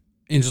 in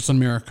Angels in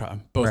America,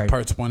 both Right.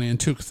 parts 1 and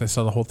 2, because I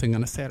saw the whole thing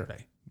on a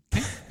Saturday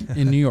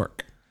in New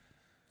York.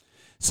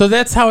 So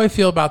that's how I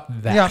feel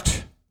about that.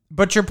 Yeah.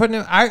 But you're putting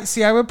him.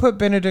 I would put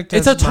Benedict.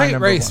 It's as a my tight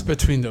number race 1.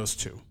 between those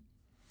two.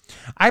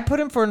 I put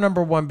him for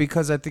number 1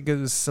 because I think it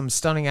was some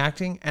stunning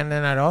acting, and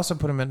then I'd also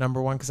put him at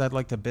number 1 because I'd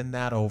like to bend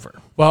that over.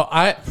 Well,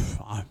 I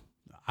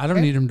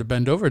don't need him to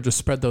bend over; just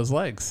spread those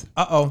legs.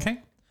 Uh-oh. Okay.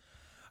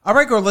 All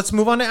right, girl, let's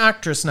move on to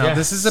actress now. Yes.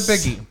 This is a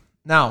biggie.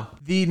 Now,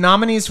 the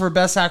nominees for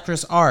Best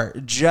Actress are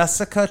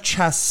Jessica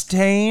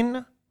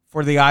Chastain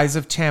for The Eyes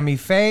of Tammy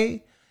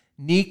Faye,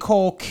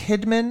 Nicole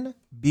Kidman,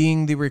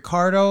 Being the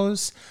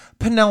Ricardos,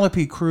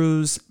 Penelope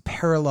Cruz,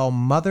 Parallel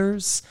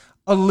Mothers,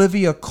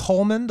 Olivia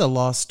Colman, The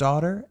Lost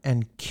Daughter,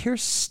 and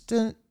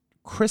Kristen,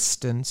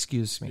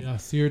 Yeah,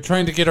 so you're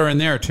trying to get her in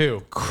there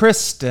too.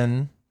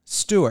 Kristen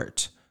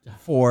Stewart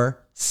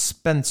for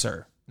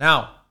Spencer.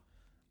 Now,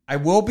 I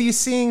will be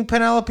seeing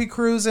Penelope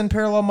Cruz and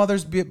Parallel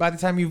Mothers by the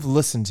time you've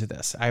listened to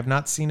this. I have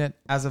not seen it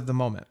as of the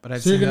moment, but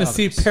I've So you're seen going to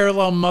see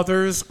Parallel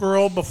Mothers,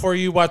 girl, before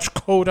you watch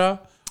Coda.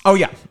 Oh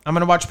yeah, I'm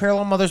going to watch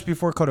Parallel Mothers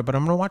before Coda, but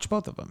I'm going to watch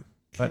both of them.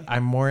 But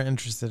I'm more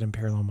interested in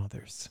Parallel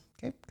Mothers,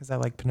 okay? Because I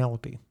like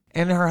Penelope.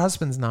 And her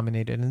husband's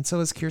nominated, and so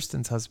is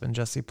Kirsten's husband,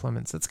 Jesse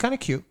Plemons. It's kind of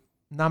cute.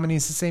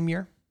 Nominees the same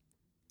year.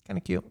 Kind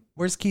of cute.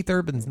 Where's Keith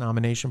Urban's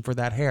nomination for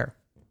that hair?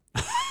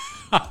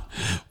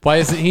 Why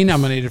isn't he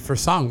nominated for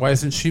song? Why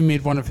hasn't she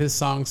made one of his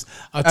songs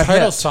a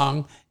title hit.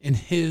 song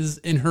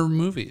in her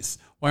movies?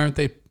 Why aren't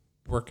they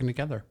working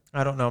together?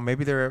 I don't know.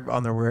 Maybe they're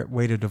on their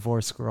way to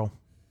divorce, girl.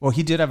 Well,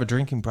 he did have a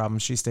drinking problem.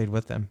 She stayed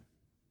with him.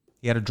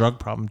 He had a drug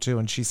problem too,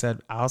 and she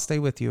said, "I'll stay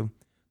with you,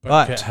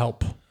 but get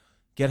help.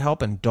 Get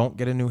help and don't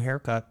get a new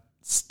haircut.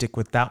 Stick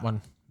with that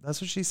one."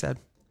 That's what she said.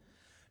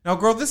 Now,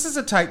 girl, this is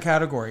a tight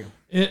category.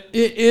 It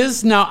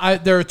is now.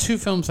 There are 2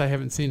 films I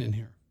haven't seen in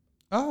here.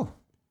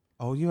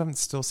 Oh, you haven't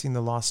still seen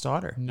The Lost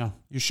Daughter? No,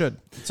 You should.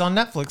 It's on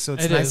Netflix, so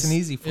it's it nice is. and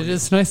easy for you. It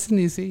is nice and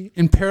easy.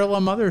 And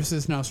Parallel Mothers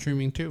is now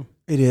streaming too.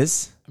 It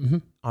is? Mm-hmm.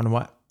 On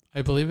what?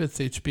 I believe it's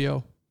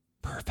HBO.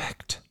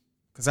 Perfect.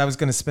 Because I was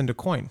going to spend a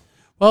coin.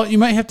 Well, you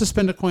might have to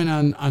spend a coin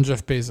on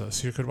Jeff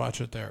Bezos. You could watch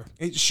it there.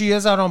 She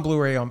is out on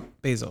Blu-ray on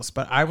Bezos,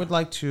 but I would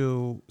like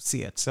to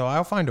see it, so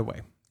I'll find a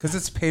way. Because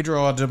it's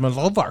Pedro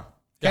Almodovar.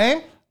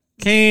 Okay?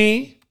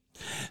 Okay.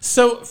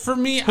 So for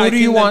me, Who do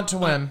you want to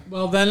win?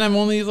 Well, then I'm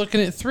only looking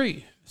at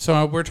 3.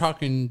 So we're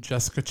talking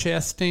Jessica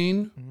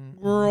Chastain,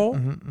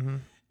 girl,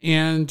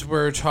 and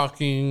we're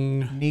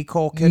talking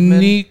Nicole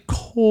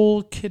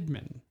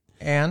Kidman,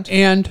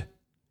 and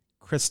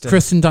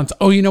Kristen Dunst.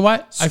 Oh, you know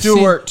what?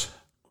 Stewart.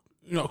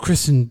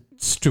 Kristen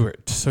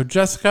Stewart. So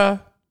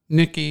Jessica,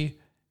 Nikki,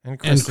 and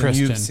Kristen.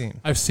 You've seen.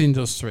 I've seen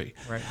those 3.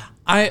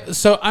 Right.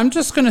 So I'm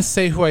just going to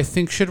say who I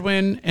think should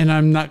win, and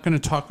I'm not going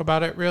to talk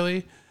about it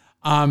really.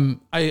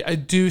 I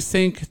do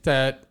think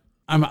that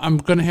I'm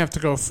going to have to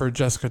go for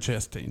Jessica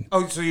Chastain.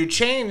 Oh, so you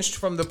changed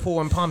from the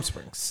pool in Palm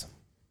Springs.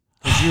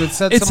 Because you had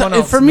said someone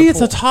else. For in me, the it's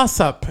pool. a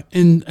toss-up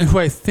in who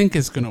I think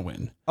is going to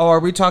win. Oh,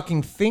 are we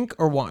talking think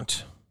or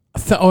want?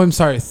 I'm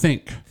sorry,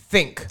 think.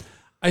 Think.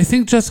 I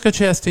think Jessica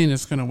Chastain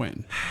is going to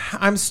win.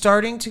 I'm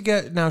starting to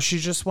get... Now, she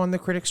just won the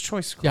Critics'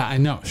 Choice. Yeah, I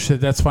know.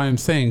 That's why I'm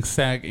saying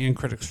SAG and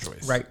Critics'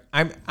 Choice. Right.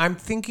 I'm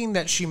thinking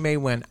that she may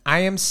win. I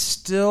am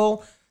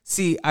still...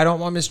 See, I don't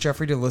want Miss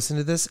Jeffrey to listen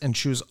to this and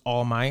choose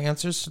all my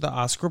answers to the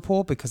Oscar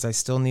poll because I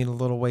still need a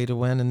little way to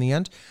win in the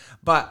end.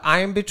 But I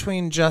am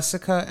between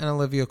Jessica and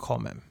Olivia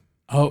Colman.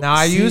 Oh, Now,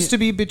 I used to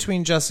be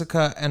between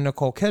Jessica and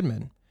Nicole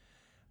Kidman.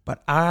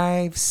 But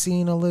I've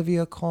seen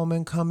Olivia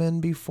Colman come in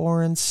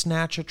before and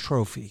snatch a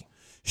trophy.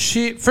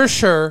 She, for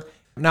sure.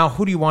 Now,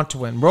 who do you want to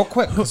win? Real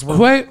quick.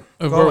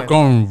 We're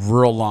going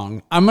real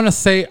long. I'm going to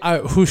say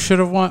who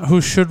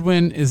should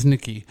win is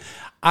Nikki.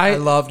 I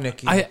love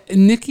Nikki.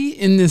 Nikki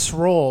in this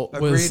role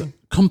was Agreed.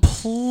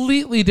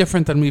 completely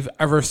different than we've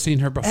ever seen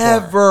her before.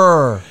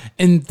 Ever.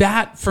 And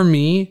that, for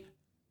me,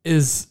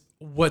 is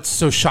what's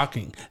so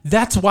shocking.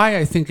 That's why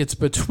I think it's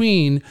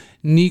between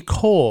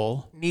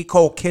Nicole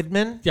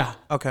Kidman? Yeah.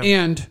 Okay.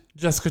 And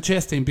Jessica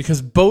Chastain,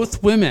 because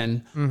both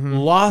women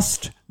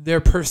lost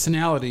their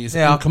personalities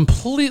and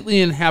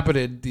completely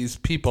inhabited these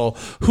people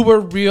who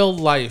were real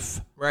life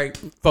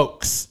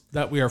folks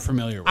that we are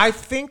familiar with. I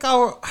think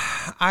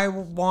I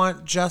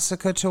want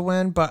Jessica to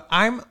win, but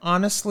I'm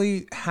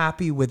honestly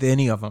happy with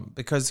any of them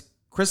because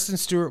Kristen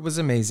Stewart was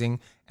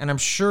amazing, and I'm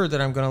sure that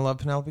I'm going to love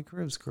Penelope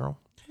Cruz, girl.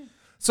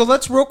 So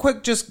let's real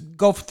quick just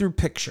go through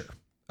picture,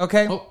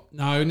 okay? Oh,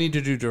 now I need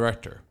to do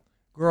director.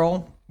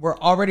 Girl, we're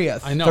already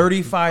at I know.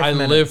 35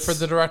 minutes. I live for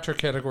the director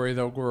category,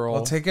 though, girl.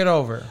 I'll take it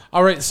over.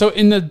 All right, so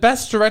in the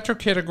best director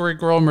category,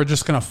 girl, and we're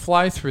just going to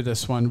fly through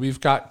this one, we've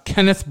got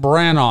Kenneth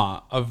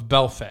Branagh of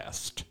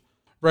Belfast,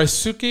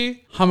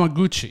 Ryusuke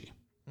Hamaguchi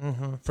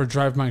for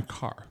Drive My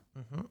Car,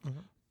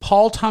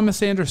 Paul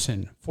Thomas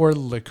Anderson for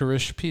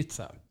Licorice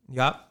Pizza,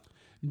 Yep.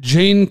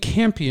 Jane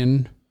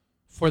Campion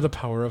for The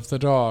Power of the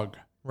Dog,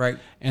 Right.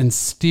 and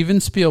Steven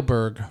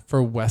Spielberg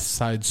for West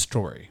Side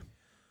Story.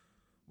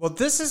 Well,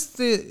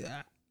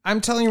 I'm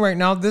telling you right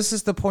now, this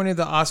is the point of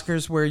the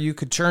Oscars where you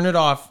could turn it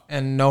off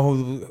and know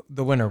who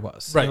the winner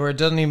was. Right. Where it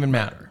doesn't even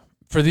matter.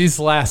 For these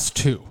last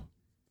 2.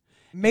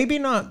 Maybe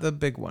not the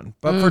big one,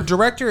 but for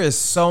director is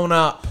sewn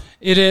up.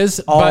 It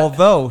is,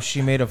 Although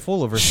she made a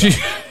fool of herself.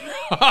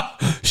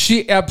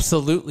 she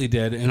absolutely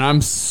did, and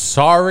I'm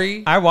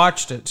sorry. I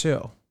watched it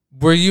too.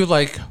 Were you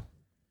like...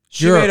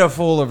 She made a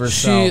fool of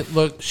herself.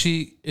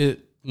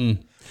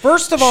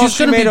 First of all, she's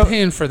going to be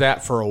paying for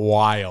that for a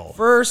while.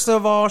 First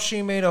of all,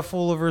 she made a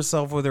fool of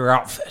herself with her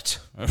outfit.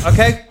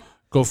 Okay?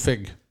 Go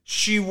fig.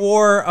 She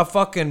wore a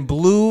fucking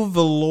blue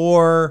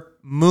velour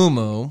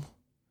muumuu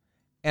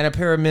and a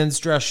pair of men's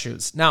dress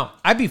shoes. Now,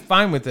 I'd be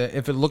fine with it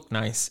if it looked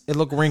nice. It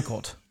looked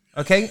wrinkled.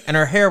 Okay? And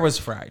her hair was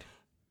fried.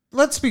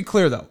 Let's be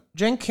clear, though.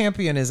 Jane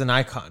Campion is an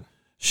icon.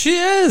 She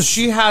is.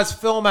 She has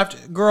film after...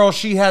 Girl,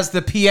 she has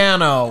the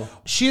piano.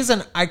 She is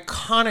an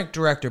iconic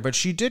director, but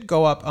she did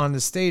go up on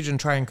the stage and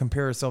try and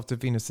compare herself to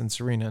Venus and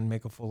Serena and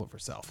make a fool of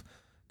herself.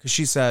 Because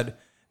she said,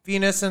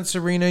 Venus and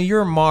Serena,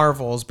 you're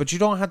marvels, but you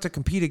don't have to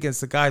compete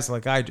against the guys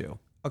like I do.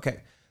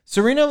 Okay.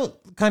 Serena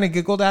kind of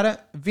giggled at it.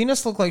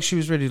 Venus looked like she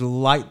was ready to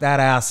light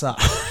that ass up.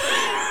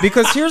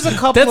 Because here's a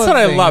couple That's of what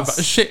things. I love.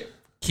 Shit.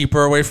 Keep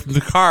her away from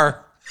the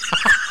car.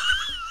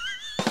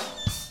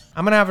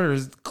 I'm going to have her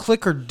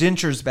click her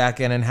dentures back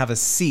in and have a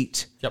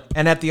seat. Yep.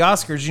 And at the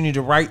Oscars, you need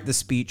to write the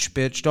speech,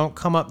 bitch. Don't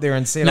come up there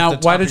and say it Now, off the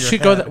top why of did your she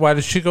go? head. Why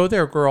did she go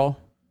there, girl?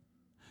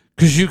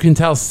 Because you can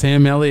tell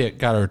Sam Elliott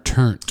got her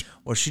turned.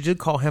 Well, she did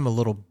call him a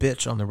little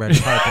bitch on the red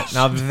carpet.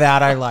 Now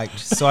that I liked.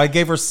 So I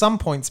gave her some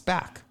points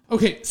back.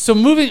 Okay, so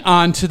moving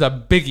on to the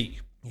biggie.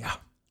 Yeah.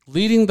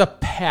 Leading the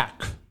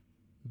pack,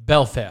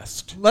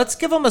 Belfast. Let's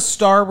give them a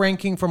star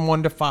ranking from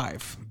 1 to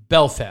 5.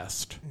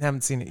 Belfast.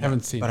 Haven't seen it yet.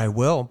 Haven't seen but it. I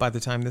will by the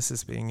time this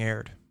is being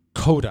aired.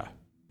 Coda,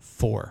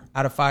 4.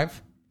 Out of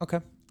 5?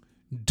 Okay.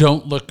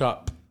 Don't Look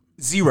Up,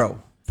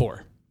 0.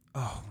 4.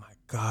 Oh my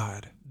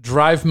God.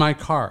 Drive My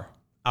Car.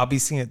 I'll be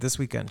seeing it this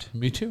weekend.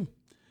 Me too.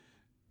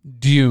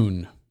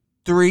 Dune.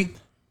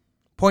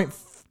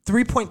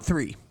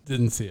 3.3.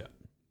 Didn't see it.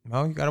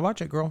 Well, you got to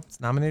watch it, girl. It's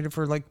nominated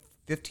for like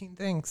 15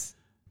 things.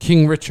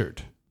 King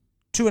Richard.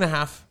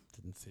 2.5.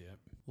 Didn't see it.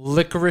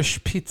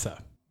 Licorice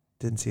Pizza.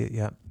 Didn't see it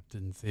yet.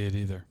 Didn't see it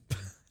either.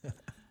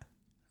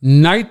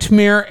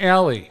 Nightmare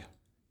Alley.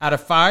 Out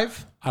of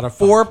 5? Out of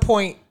 5.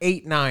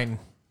 4.89.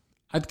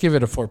 I'd give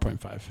it a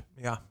 4.5.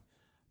 Yeah.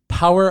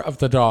 Power of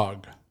the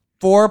Dog.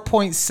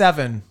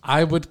 4.7.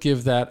 I would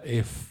give that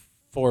a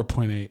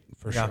 4.8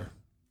 for sure.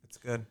 It's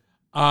good.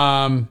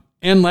 And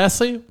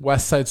lastly,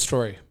 West Side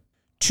Story.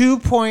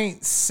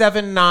 2.79.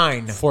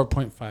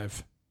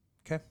 4.5.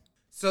 Okay.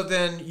 So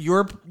then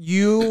your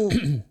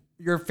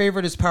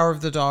favorite is Power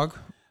of the Dog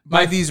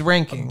by these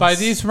rankings. By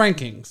these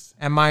rankings.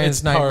 And mine it's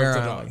is Nightmare Power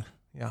of the Alley. Dog.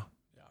 Yeah.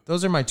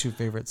 Those are my two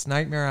favorites.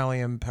 Nightmare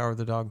Alley and Power of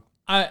the Dog.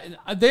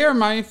 They are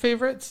my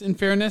favorites, in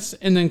fairness,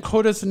 and then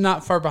Coda's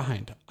not far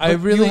behind.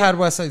 You had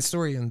West Side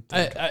Story and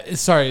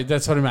sorry,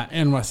 that's what I meant,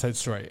 and West Side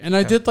Story. And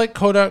I did like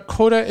Coda.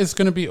 Coda is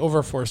going to be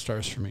over 4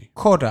 stars for me.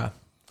 Coda.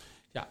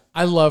 Yeah,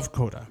 I love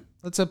Coda.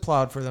 Let's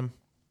applaud for them.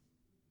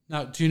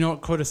 Now, do you know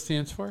what Coda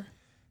stands for?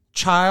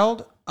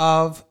 Child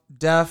of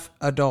Deaf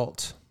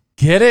Adult.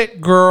 Get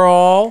it,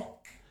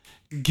 girl.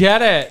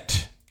 Get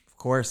it. Of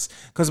course.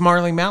 Because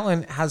Marlee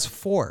Matlin has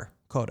 4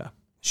 Coda.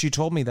 She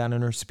told me that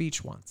in her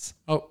speech once.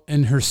 Oh,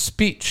 in her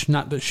speech,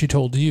 not that she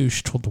told you,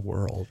 she told the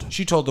world.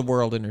 She told the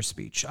world in her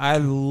speech.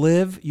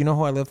 You know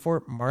who I live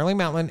for? Marlee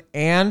Matlin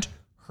and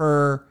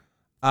her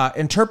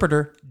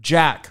interpreter,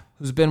 Jack,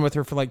 who's been with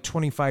her for like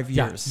 25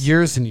 years. Yeah,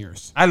 years and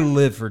years. I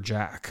live for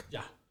Jack.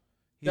 Yeah.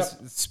 He's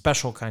a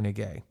special kind of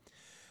gay.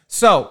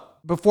 So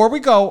before we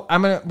go,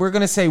 we're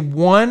gonna say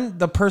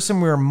the person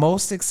we were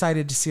most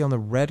excited to see on the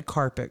red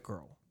carpet,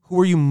 girl. Who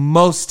were you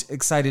most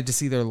excited to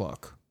see their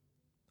look?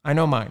 I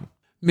know mine.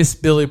 Miss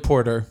Billy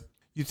Porter.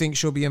 You think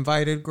she'll be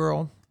invited,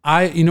 girl?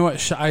 You know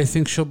what? I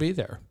think she'll be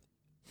there.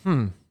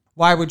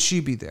 Why would she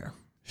be there?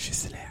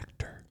 She's an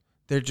actor.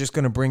 They're just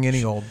gonna bring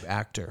any old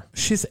actor.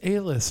 She's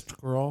A-list,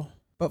 girl.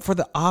 But for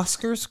the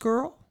Oscars,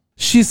 girl?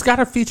 She's got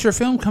a feature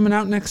film coming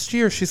out next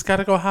year. She's got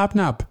to go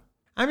hobnob.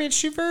 I mean,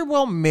 she very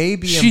well may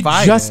be She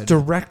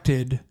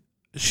invited.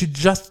 She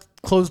just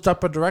closed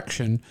up a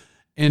direction,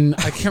 and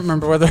I can't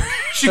remember whether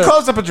She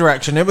closed up a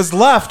direction. It was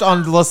left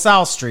on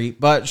LaSalle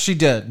Street, but she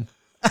did.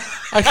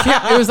 I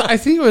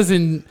think it was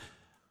in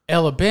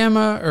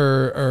Alabama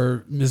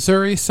or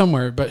Missouri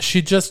somewhere, but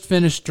she just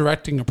finished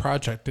directing a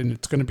project, and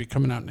it's going to be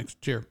coming out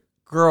next year.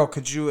 Girl,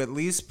 could you at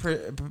least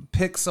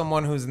pick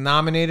someone who's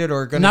nominated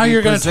or going to be presenting? Now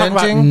you're going to talk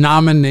about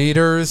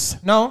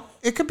nominators. No,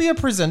 it could be a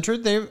presenter.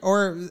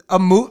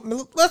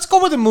 Let's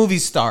go with a movie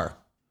star.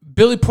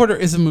 Billy Porter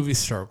is a movie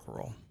star,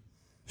 girl.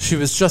 She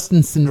was just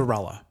in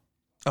Cinderella.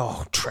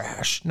 Oh,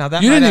 trash! Now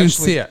that You might didn't even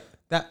actually, see it.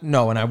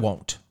 No, and I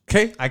won't.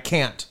 Okay, I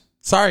can't.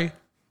 sorry.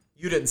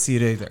 You didn't see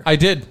it either. I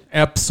did,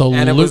 absolutely.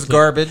 And it was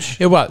garbage.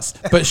 It was,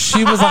 but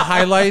she was a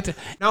highlight.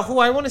 Now, who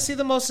I want to see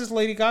the most is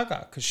Lady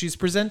Gaga because she's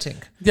presenting.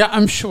 Yeah,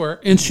 I'm sure.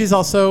 And she's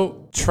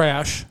also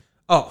trash.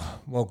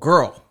 Oh, well,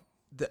 girl,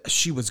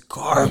 she was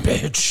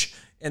garbage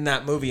in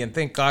that movie, and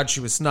thank God she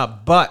was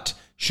snubbed. But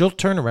she'll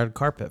turn a red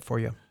carpet for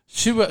you.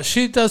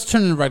 She does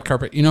turn the red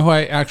carpet. You know who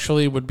I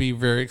actually would be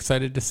very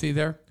excited to see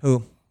there?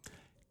 Who?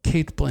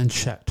 Kate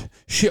Blanchett.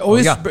 She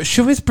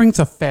always brings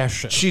a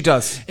fashion. She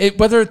does.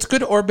 Whether it's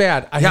good or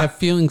bad, I have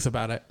feelings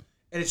about it.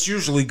 And it's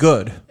usually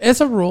good. As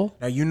a rule.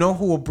 Now, you know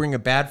who will bring a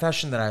bad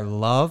fashion that I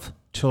love?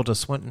 Tilda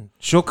Swinton.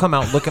 She'll come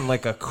out looking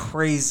like a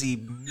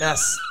crazy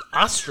mess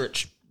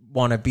ostrich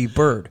wannabe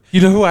bird.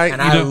 You know who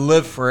I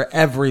live for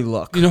every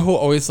look. You know who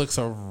always looks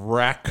a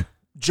wreck?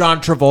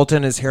 John Travolta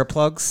and his hair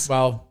plugs.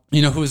 Well,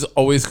 you know who's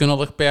always going to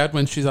look bad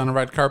when she's on a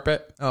red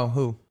carpet? Oh,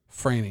 who?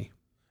 Franny.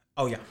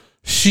 Oh, yeah.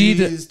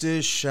 She's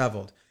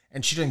disheveled.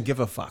 And she didn't give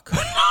a fuck.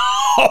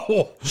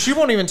 She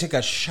won't even take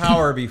a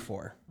shower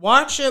before.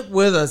 Watch it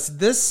with us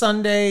this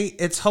Sunday.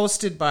 It's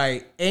hosted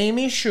by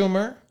Amy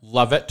Schumer.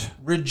 Love it.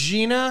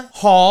 Regina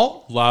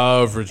Hall.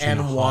 Love Regina and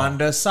Hall.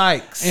 Wanda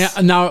Sykes.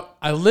 And now,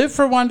 I live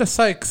for Wanda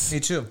Sykes. Me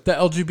too. The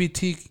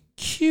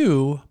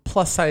LGBTQ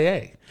plus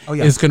IA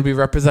yeah. is going to be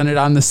represented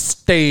on the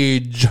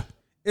stage.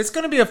 It's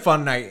going to be a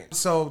fun night.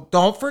 So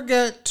don't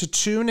forget to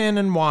tune in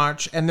and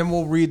watch, and then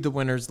we'll read the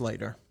winners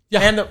later.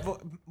 Yeah. And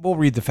we'll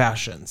read the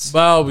fashions.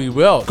 Well, we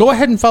will. Go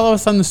ahead and follow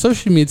us on the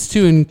social medias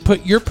too and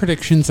put your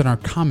predictions in our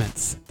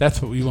comments.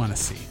 That's what we want to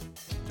see.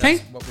 Okay?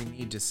 That's what we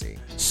need to see.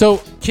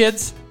 So,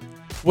 kids,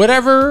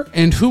 whatever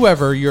and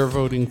whoever you're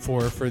voting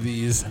for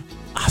these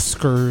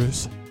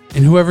Oscars,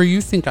 And whoever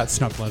you think got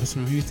snubbed, let us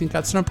know who you think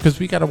got snubbed because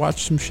we got to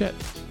watch some shit.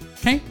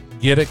 Okay?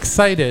 Get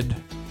excited.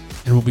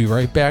 And we'll be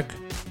right back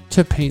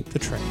to Paint the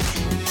Trash.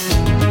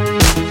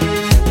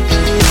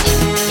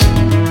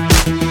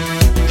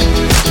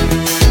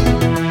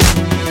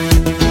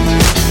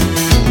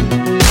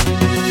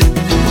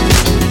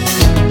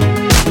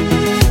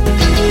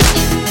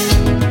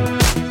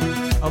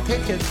 Okay,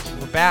 kids,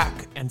 we're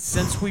back. And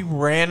since we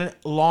ran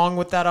along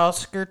with that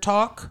Oscar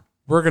talk,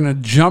 we're going to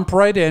jump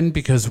right in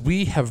because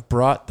we have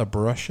brought the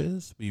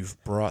brushes. We've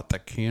brought the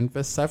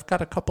canvas. I've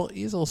got a couple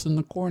easels in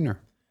the corner.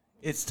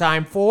 it's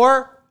time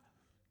for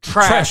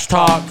Trash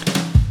Talk.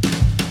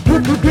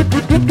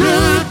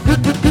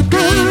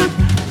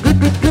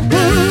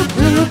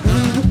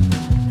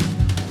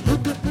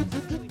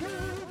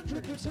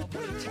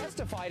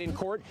 Testified in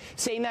court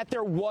saying that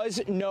there was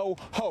no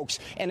hoax.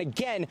 And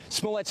again,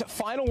 Smollett's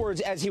final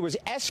words as he was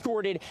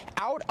escorted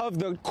out of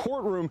the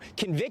courtroom,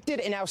 convicted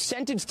and now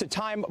sentenced to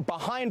time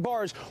behind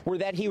bars, were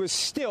that he was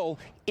still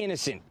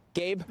innocent.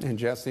 Gabe? And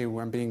Jesse,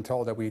 I'm being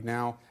told that we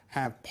now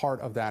have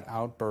part of that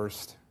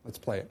outburst. Let's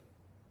play it.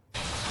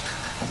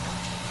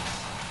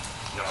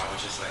 No, I would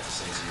just like to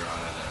say to Your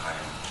Honor that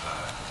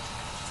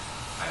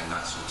I am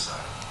not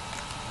suicidal.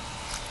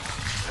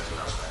 That's what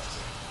I was trying to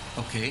say.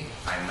 Okay.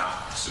 I am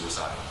not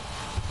suicidal.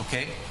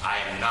 Okay. I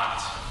am not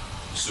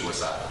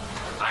suicidal.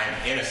 I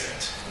am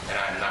innocent, and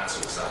I am not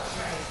suicidal.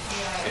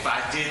 If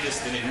I did this,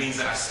 then it means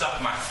that I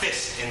stuck my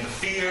fist in the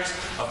fears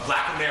of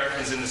Black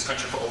Americans in this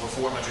country for over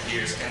 400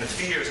 years and the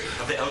fears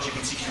of the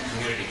LGBTQ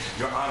community.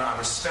 Your Honor, I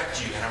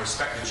respect you and I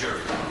respect the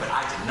jury, but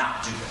I did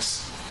not do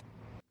this.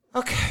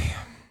 Okay.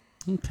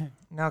 Okay.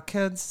 Now,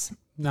 kids.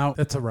 Now,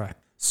 it's a wreck.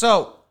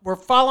 So, we're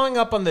following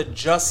up on the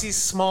Jussie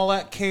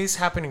Smollett case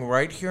happening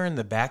right here in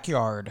the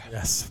backyard.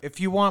 Yes. If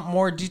you want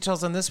more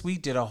details on this, we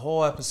did a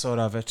whole episode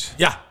of it.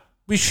 Yeah,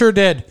 we sure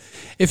did.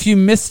 If you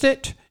missed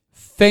it,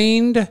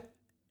 feigned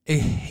a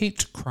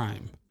hate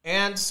crime.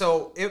 And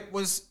so it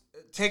was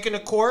taken to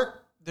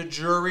court. The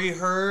jury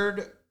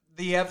heard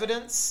the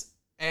evidence,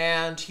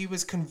 and he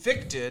was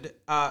convicted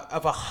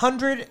of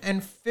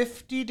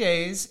 150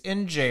 days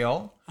in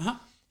jail. Uh-huh.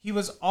 He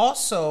was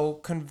also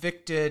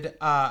convicted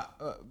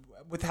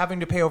with having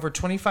to pay over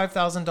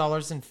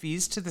 $25,000 in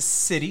fees to the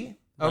city.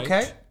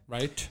 Okay?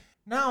 Right.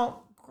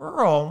 Now,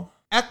 girl,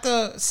 at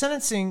the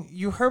sentencing,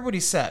 you heard what he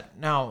said.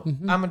 Now,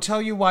 I'm going to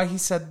tell you why he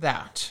said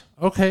that.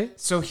 Okay.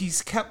 So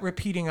he's kept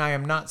repeating, I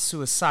am not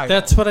suicidal.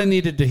 That's what I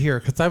needed to hear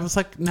because I was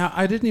like, now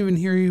I didn't even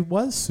hear he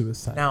was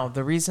suicidal. Now,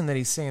 the reason that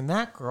he's saying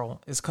that,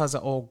 girl, is because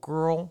of old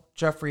girl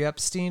Jeffrey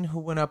Epstein, who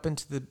went up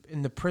into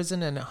the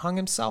prison and hung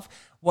himself.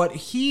 What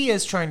he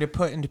is trying to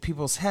put into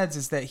people's heads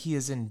is that he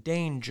is in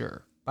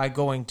danger by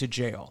going to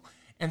jail.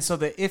 And so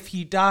that if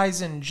he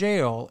dies in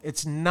jail,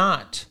 it's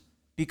not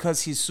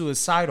because he's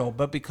suicidal,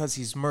 but because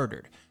he's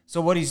murdered.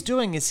 So what he's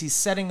doing is he's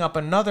setting up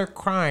another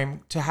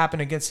crime to happen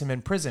against him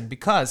in prison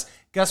because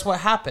guess what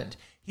happened?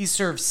 He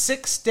served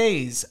 6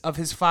 days of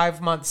his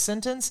 5-month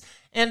sentence.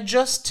 And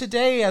just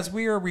today, as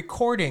we are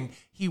recording,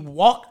 he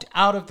walked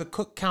out of the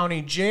Cook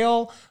County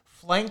jail,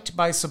 flanked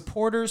by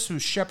supporters who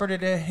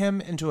shepherded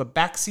him into a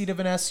backseat of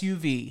an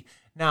SUV.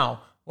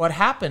 Now, what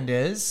happened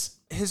is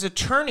his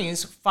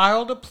attorneys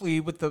filed a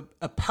plea with the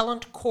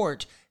appellant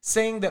court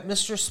saying that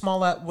Mr.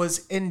 Smollett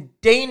was in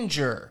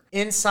danger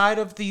inside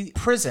of the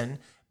prison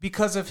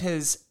because of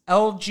his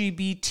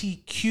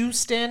LGBTQ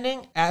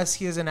standing, as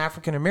he is an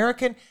African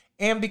American,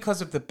 and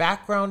because of the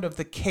background of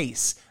the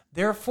case.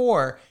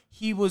 Therefore,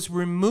 he was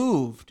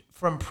removed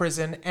from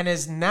prison and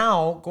is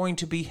now going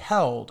to be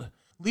held.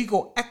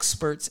 Legal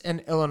experts in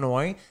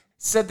Illinois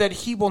said that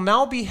he will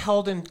now be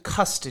held in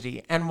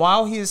custody, and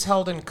while he is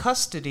held in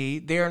custody,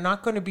 they are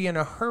not going to be in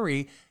a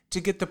hurry to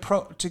get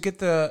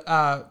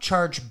the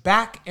charge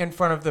back in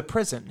front of the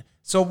prison.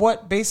 So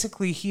what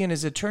basically he and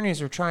his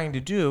attorneys are trying to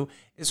do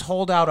is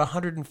hold out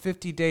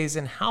 150 days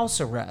in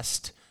house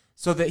arrest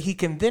so that he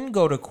can then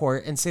go to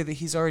court and say that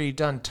he's already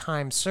done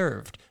time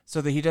served so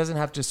that he doesn't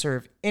have to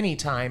serve any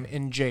time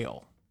in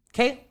jail.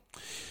 Okay?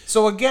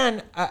 So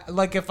again,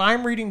 like if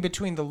I'm reading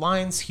between the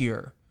lines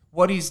here,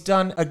 what he's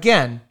done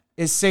again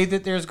is say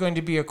that there's going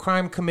to be a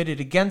crime committed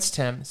against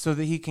him so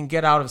that he can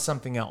get out of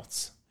something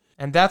else.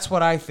 And that's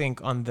what I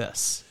think on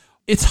this.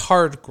 It's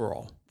hard,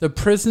 girl. The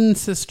prison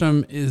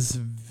system is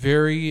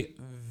very,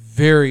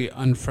 very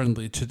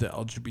unfriendly to the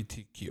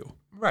LGBTQ.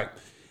 Right.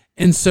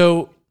 And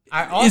so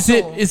is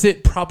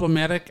it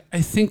problematic?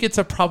 I think it's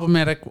a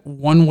problematic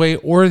one way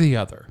or the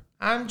other.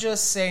 I'm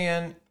just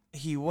saying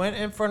he went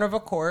in front of a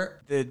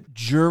court. The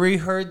jury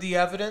heard the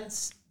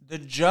evidence. The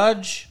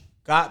judge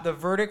got the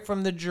verdict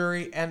from the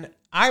jury. And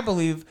I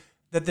believe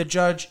that the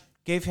judge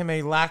gave him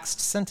a laxed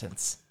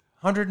sentence.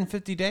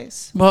 150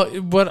 days? Well,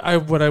 what I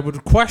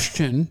would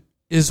question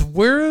is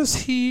where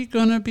is he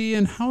going to be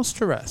in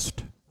house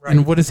arrest? Right.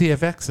 And what does he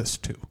have access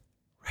to?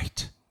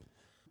 Right.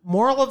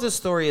 Moral of the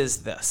story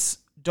is this.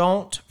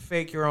 Don't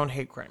fake your own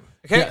hate crime.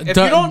 Okay? Yeah, if you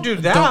don't do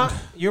that,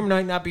 you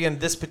might not be in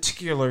this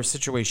particular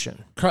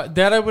situation.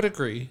 That I would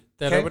agree.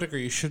 Okay. I would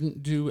agree. You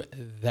shouldn't do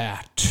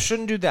that.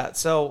 Shouldn't do that.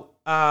 So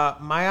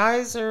my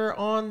eyes are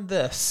on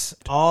this.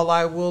 All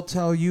I will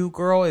tell you,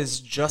 girl,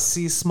 is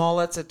Jussie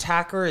Smollett's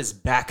attacker is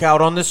back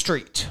out on the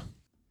street.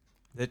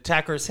 The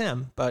attacker's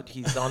him, but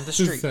he's on the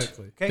street.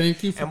 Exactly. Okay?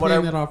 Thank you for And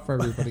playing that off for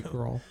everybody,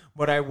 girl.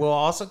 What I will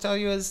also tell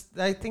you is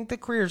I think the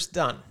career's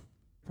done.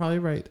 Probably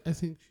right. I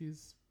think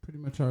she's pretty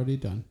much already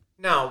done.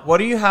 Now, what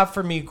do you have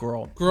for me,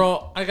 girl?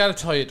 Girl, I got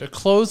to tell you, to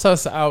close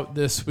us out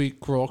this week,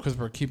 girl, because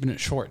we're keeping it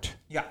short.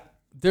 Yeah.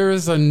 There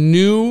is a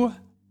new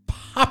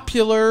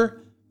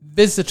popular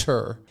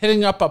visitor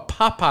hitting up a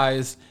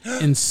Popeyes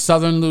in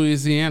southern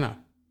Louisiana.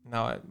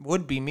 Now, it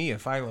would be me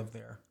if I lived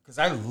there because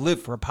I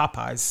live for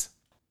Popeyes.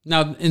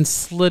 Now, in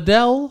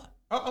Slidell,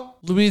 Uh-oh.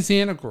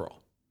 Louisiana,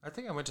 girl. I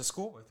think I went to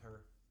school with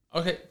her.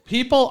 Okay,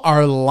 people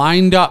are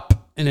lined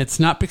up, and it's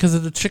not because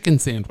of the chicken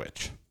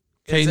sandwich.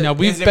 Okay, now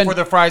we've is it been for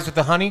the fries with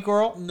the honey,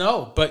 girl?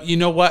 no, but you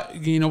know what?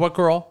 You know what,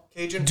 girl?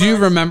 Cajun Do you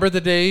fries? remember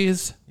the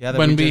days Yeah, that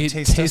when we we did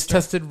taste taste tester?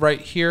 tested right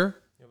here?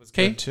 It was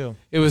good, too.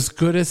 It was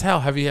good as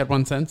hell. Have you had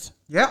one since?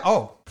 Yeah.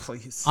 Oh,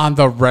 please. On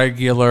the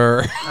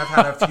regular. I've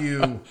had a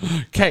few.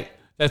 Okay,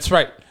 that's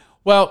right.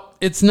 Well,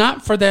 it's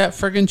not for that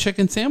friggin'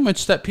 chicken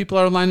sandwich that people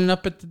are lining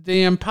up at the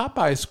damn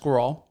Popeye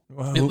squirrel,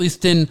 at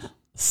least in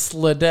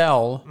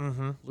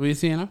Slidell,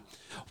 Louisiana.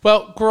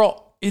 Well,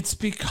 girl, it's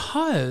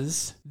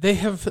because they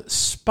have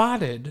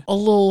spotted a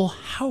little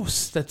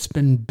house that's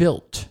been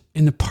built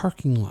in the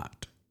parking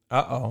lot.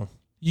 Uh-oh.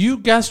 You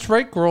guessed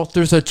right, girl.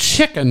 There's a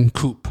chicken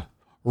coop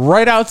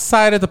right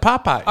outside of the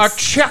Popeyes. A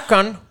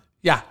chicken?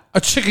 Yeah, a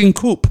chicken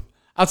coop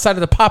outside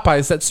of the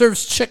Popeyes that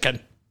serves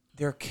chicken.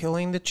 They're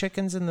killing the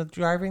chickens in the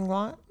driving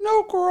lot?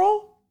 No,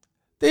 girl.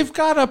 They've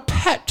got a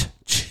pet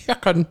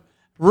chicken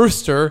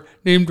rooster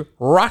named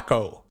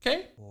Rocco.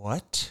 Okay?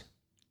 What?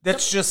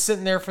 That's just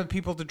sitting there for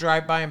people to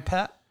drive by and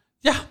pet?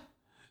 Yeah.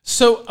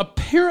 So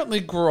apparently,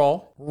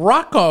 girl,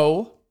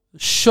 Rocco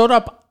showed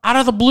up out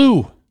of the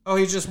blue. Oh,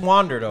 he just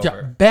wandered over.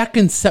 Yeah, back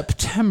in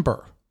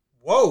September.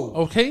 Whoa.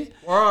 Okay?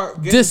 We're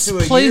getting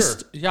Displaced.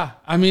 to a year. Yeah.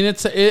 I mean,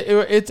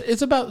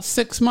 it's about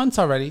 6 months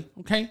already.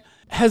 Okay?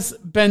 Has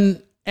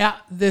been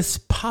at this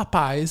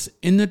Popeyes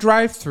in the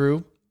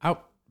drive-thru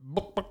out.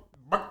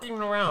 Bucking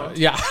around.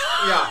 Yeah.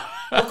 Yeah.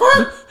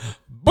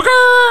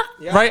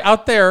 Right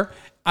out there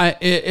at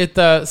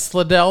the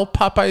Slidell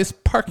Popeyes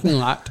parking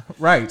lot.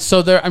 Right.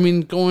 So they're, I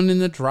mean, going in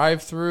the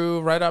drive-through,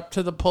 right up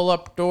to the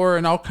pull-up door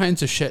and all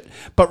kinds of shit.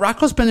 But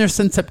Rocco's been there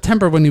since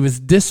September when he was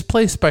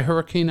displaced by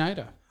Hurricane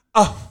Ida.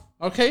 Oh.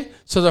 Okay?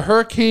 So the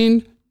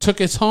hurricane took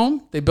his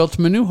home. They built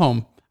him a new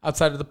home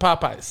outside of the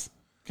Popeyes.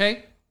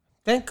 Okay?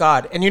 Thank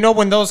God. And you know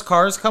when those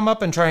cars come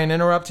up and try and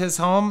interrupt his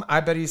home,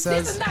 I bet he This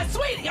says, is not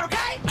sweetie,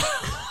 okay?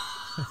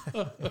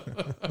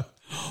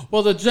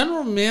 Well, the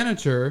general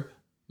manager,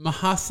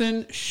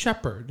 Mahasin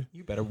Shepard,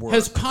 you better work.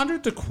 has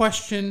pondered the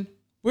question,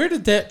 where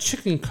did that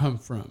chicken come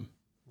from?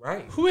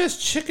 Right. Who has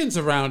chickens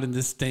around in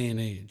this day and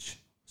age?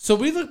 So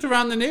we looked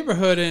around the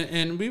neighborhood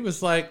and we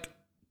was like,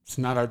 it's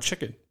not our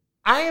chicken.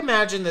 I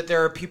imagine that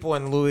there are people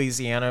in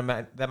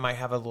Louisiana that might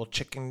have a little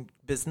chicken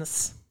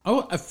business.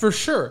 Oh, for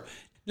sure.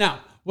 Now,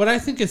 what I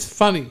think is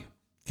funny,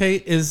 okay,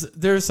 is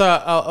there's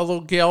a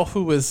little gal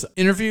who was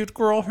interviewed,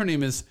 girl. Her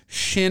name is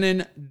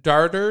Shannon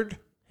Dardard.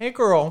 Hey,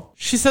 girl.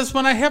 She says,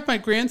 when I have my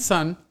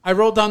grandson, I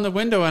roll down the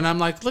window and I'm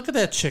like, look at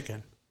that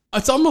chicken.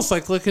 It's almost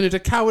like looking at a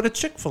cow at a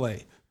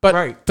Chick-fil-A, but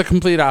Right. the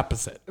complete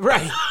opposite.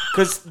 Right.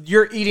 Because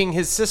you're eating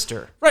his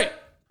sister. Right.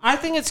 I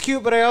think it's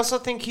cute, but I also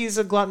think he's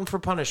a glutton for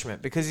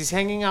punishment because he's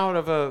hanging out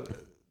of a...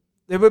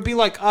 It would be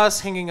like us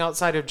hanging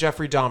outside of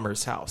Jeffrey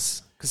Dahmer's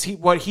house. Because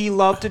what he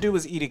loved to do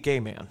was eat a gay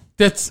man.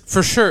 That's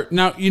for sure.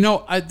 Now, you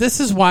know, this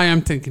is why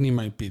I'm thinking he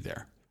might be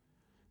there.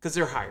 Because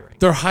they're hiring.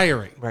 They're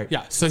hiring. Right.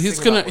 Yeah. So he's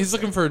Thinking about he's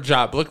looking for a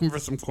job, looking for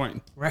some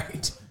coin.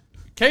 Right.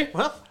 Okay.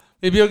 Well,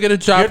 maybe he'll get a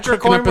job get your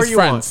cooking coin up where his you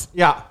friends. want.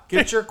 Yeah.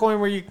 Get your coin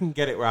where you can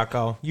get it,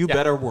 Rocco. You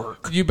better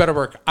work. You better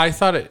work. I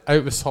thought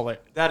it was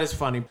hilarious. That is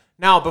funny.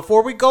 Now,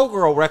 before we go,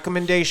 girl,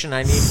 recommendation.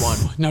 I need one.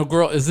 Now,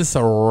 girl, is this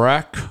a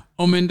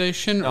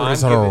recommendation or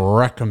is it a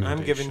recommendation?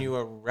 I'm giving you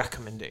a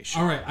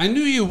recommendation. All right. I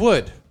knew you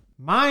would.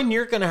 Mine,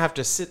 you're going to have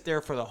to sit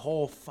there for the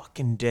whole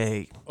fucking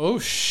day. Oh,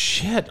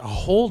 shit. A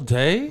whole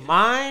day?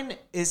 Mine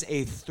is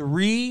a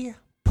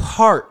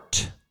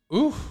 3-part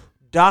Ooh.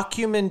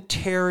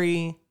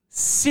 documentary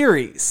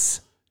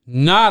series.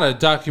 Not a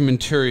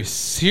documentary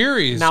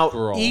series, Now,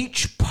 girl.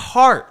 each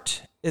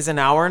part is an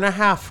hour and a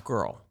half,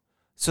 girl.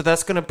 So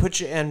that's going to put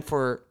you in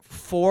for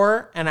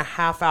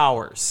 4.5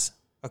 hours.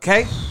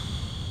 Okay?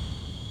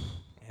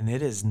 And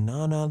it is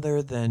none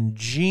other than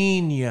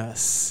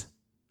Genius,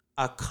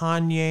 a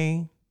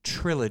Kanye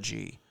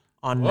trilogy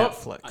on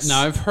Netflix.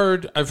 Now, I've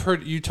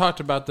heard you talked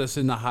about this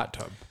in the hot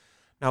tub.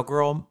 Now,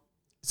 girl,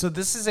 so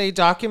this is a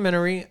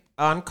documentary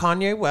on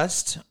Kanye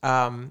West.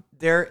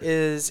 There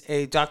is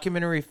a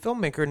documentary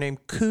filmmaker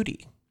named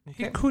Cootie.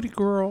 Hey, cootie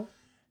girl.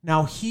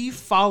 Now, he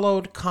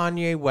followed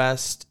Kanye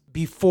West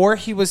before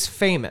he was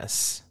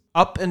famous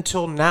up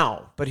until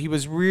now, but he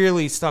was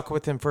really stuck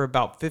with him for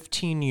about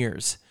 15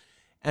 years.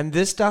 And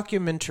this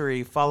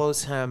documentary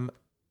follows him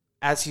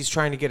as he's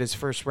trying to get his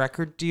first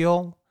record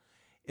deal.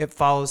 It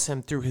follows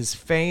him through his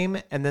fame.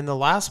 And then the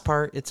last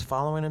part, it's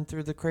following him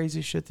through the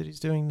crazy shit that he's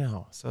doing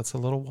now. So it's a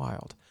little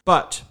wild.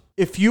 But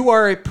if you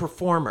are a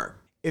performer,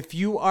 if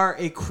you are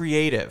a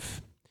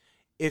creative,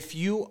 if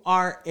you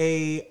are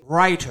a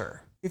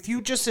writer, if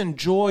you just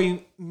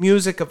enjoy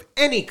music of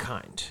any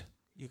kind,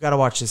 you got to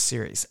watch this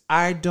series.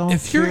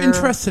 If you're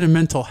interested in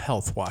mental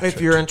health, watch it. If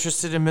you're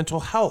interested in mental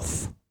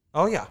health.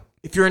 Oh, yeah.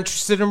 If you're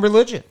interested in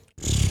religion.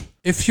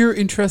 If you're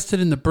interested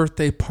in the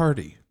birthday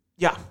party.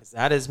 Yeah,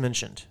 that is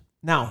mentioned.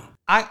 Now,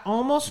 I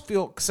almost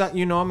feel, because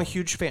I'm a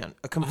huge fan,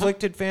 a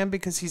conflicted fan,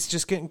 because he's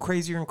just getting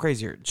crazier and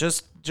crazier.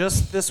 Just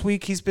this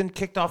week, he's been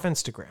kicked off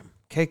Instagram,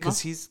 okay, because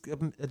he's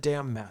a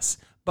damn mess.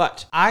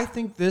 But I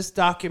think this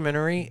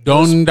documentary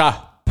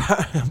Donda.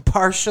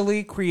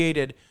 partially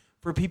created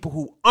for people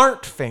who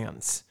aren't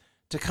fans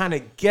to kind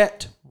of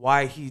get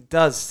why he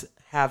does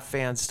have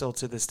fans still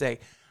to this day.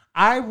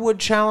 I would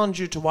challenge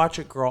you to watch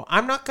it, girl.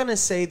 I'm not going to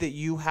say that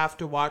you have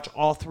to watch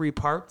all 3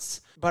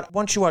 parts, but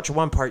once you watch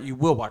one part, you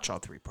will watch all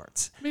 3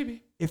 parts.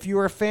 Maybe. If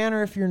you're a fan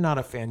or if you're not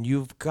a fan,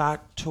 you've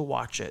got to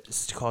watch it.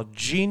 It's called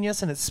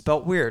Genius, and it's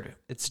spelt weird.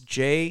 It's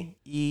JEN-YUHS.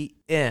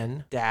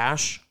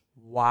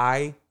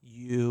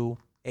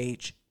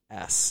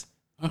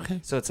 Okay.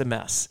 So it's a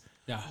mess.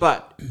 Yeah.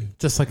 But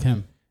just like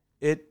him.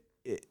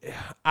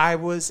 I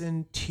was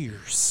in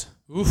tears.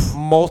 Oof.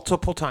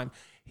 Multiple times.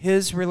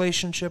 His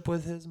relationship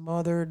with his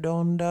mother,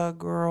 Donda,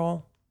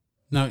 girl.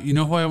 Now, you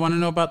know who I want to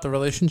know about the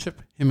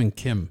relationship? Him and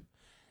Kim.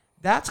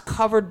 That's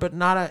covered, but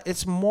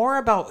it's more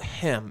about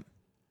him.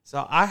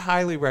 So I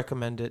highly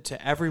recommend it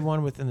to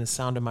everyone within the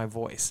sound of my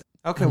voice.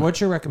 Okay,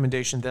 what's your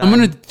recommendation that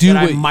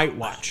I might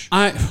watch?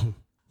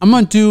 I'm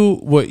going to do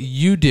what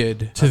you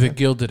did to The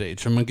Gilded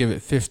Age. I'm going to give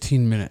it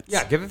 15 minutes.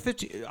 Yeah, give it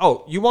 15.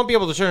 Oh, you won't be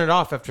able to turn it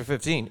off after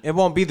 15. It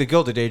won't be The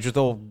Gilded Age with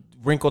the old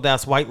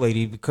wrinkled-ass white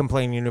lady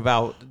complaining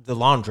about the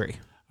laundry.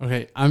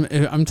 Okay,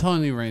 I'm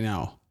telling you right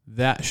now,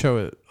 that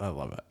show, I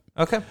love it.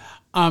 Okay.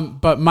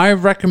 But my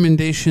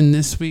recommendation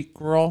this week,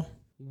 girl,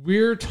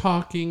 we're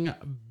talking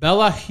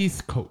Bella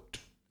Heathcote.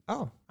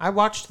 Oh, I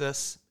watched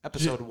this,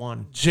 episode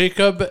 1.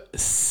 Jacob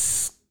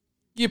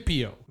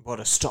Scipio. What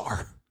a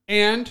star.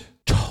 And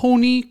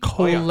Toni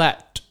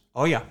Collette.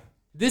 Oh, yeah.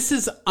 This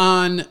is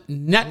on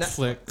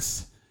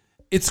Netflix.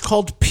 It's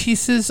called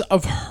Pieces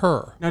of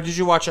Her. Now, did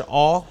you watch it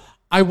all?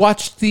 I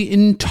watched the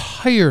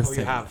entire thing.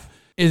 You have.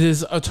 It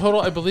is a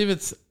total, I believe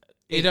it's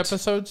 8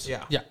 episodes.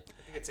 Yeah. Yeah. I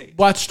think it's 8.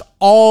 Watched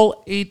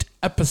all 8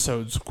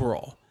 episodes,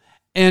 girl.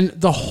 And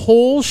the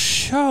whole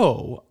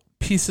show,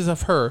 Pieces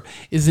of Her,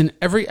 is in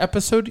every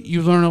episode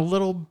you learn a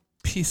little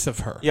piece of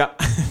her. Yeah.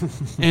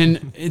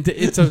 And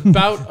it's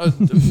about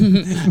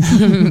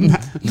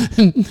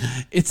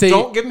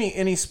Don't give me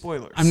any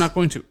spoilers. I'm not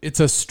going to. It's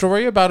a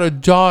story about a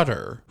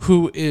daughter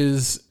who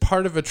is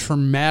part of a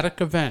traumatic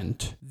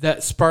event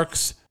that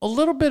sparks a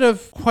little bit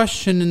of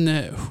question in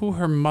who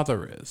her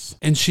mother is.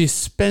 And she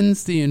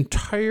spends the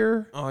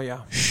entire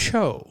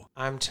show.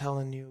 I'm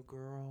telling you,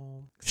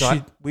 girl.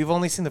 We've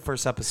only seen the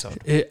first episode.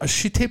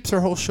 She tapes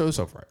her whole shows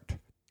over it.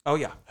 Oh,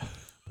 yeah.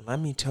 But let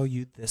me tell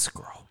you this,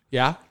 girl.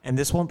 Yeah? And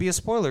this won't be a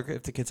spoiler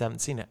if the kids haven't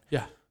seen it.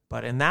 Yeah.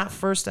 But in that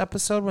first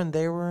episode, when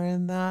they were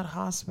in that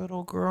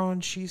hospital, girl,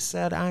 and she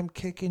said, "I'm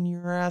kicking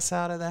your ass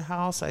out of the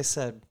house," I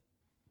said,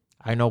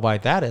 I know why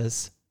that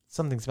is.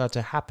 Something's about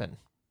to happen.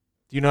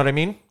 Do you know what I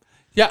mean?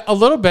 Yeah, a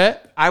little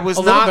bit. I was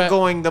not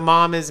going, the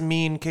mom is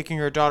mean, kicking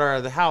her daughter out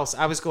of the house.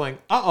 I was going,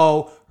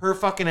 her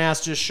fucking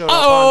ass just showed up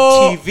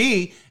on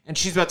TV, and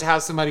she's about to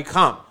have somebody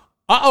come.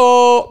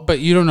 But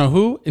you don't know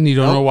who, and you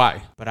don't know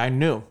why. But I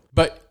knew.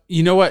 But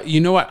you know what?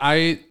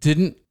 I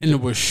didn't,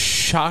 and was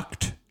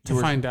shocked to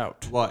find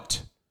out.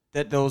 What?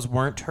 That those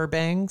weren't her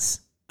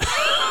bangs?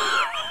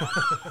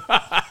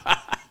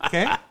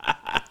 Okay.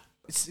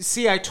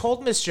 See, I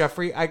told Miss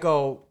Jeffrey, I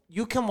go,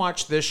 you can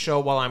watch this show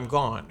while I'm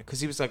gone. Because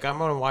he was like, I'm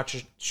going to watch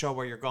a show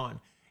while you're gone.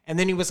 And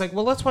then he was like,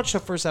 well, let's watch the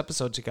first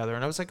episode together.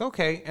 And I was like,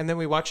 okay. And then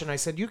we watched it, and I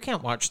said, you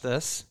can't watch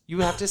this. You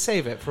have to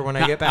save it for when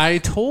I get back. I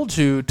told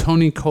you,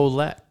 Toni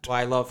Collette. Well,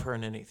 I love her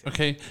in anything.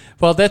 Okay.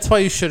 Well, that's why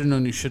you should have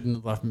known you shouldn't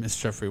have let Miss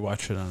Jeffrey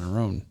watch it on her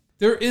own.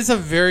 There is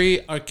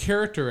a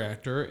character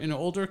actor, an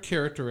older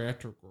character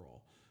actor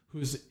girl,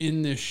 who's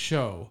in this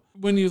show.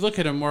 When you look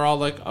at him, we're all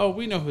like, oh,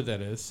 we know who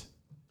that is.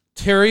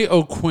 Terry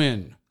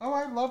O'Quinn. Oh,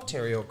 I love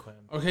Terry O'Quinn.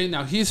 Okay,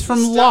 now he's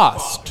from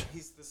Lost.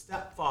 He's the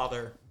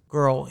stepfather.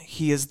 Girl,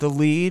 he is the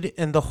lead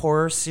in the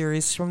horror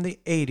series from the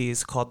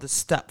 80s called The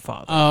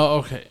Stepfather. Oh,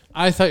 okay.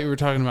 I thought you were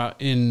talking about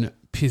in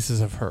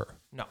Pieces of Her.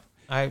 No,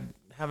 I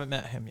haven't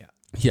met him yet.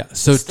 Yeah,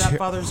 so the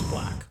stepfather's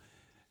black.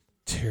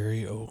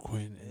 Terry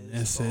O'Quinn, and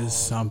this is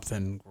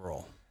something,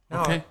 girl.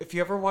 Now, okay. If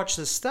you ever watch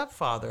The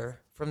Stepfather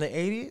from the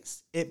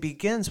 80s, it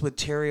begins with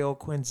Terry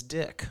O'Quinn's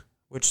dick,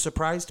 which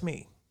surprised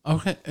me.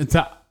 Okay.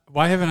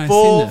 Why haven't I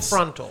Full seen this?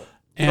 frontal.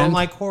 You don't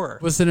like horror.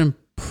 Was it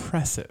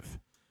impressive?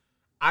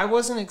 I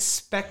wasn't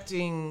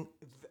expecting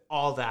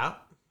all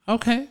that.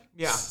 Okay.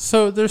 Yeah.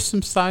 So there's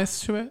some size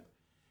to it?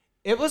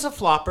 It was a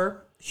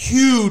flopper.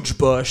 Huge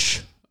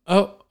bush.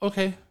 Oh,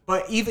 okay.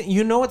 But even,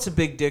 it's a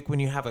big dick when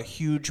you have a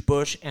huge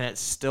bush and it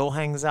still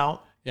hangs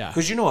out. Yeah.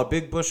 Because you know a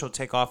big bush will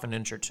take off an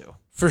inch or two.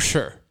 For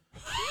sure.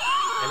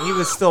 And he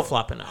was still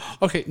flopping out.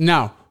 Okay,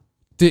 now,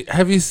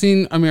 have you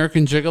seen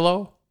American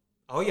Gigolo?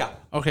 Oh, yeah.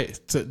 Okay,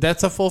 so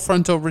that's a full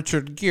frontal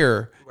Richard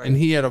Gere, and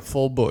he had a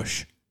full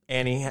bush.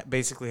 And he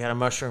basically had a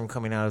mushroom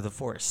coming out of the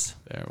forest.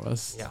 There it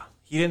was. Yeah.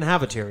 He didn't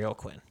have a Terry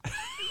O'Quinn. And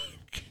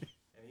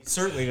he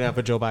certainly didn't have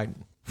a Joe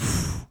Biden.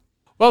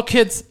 Well,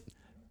 kids,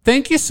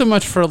 thank you so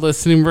much for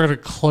listening. We're going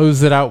to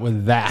close it out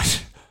with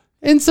that.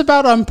 And it's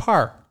about on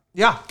par.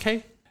 Yeah.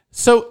 Okay.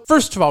 So,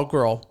 first of all,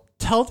 girl,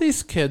 tell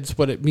these kids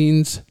what it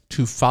means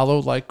to follow,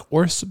 like,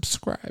 or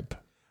subscribe.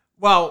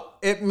 Well,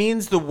 it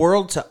means the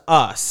world to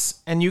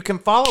us. And you can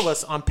follow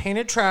us on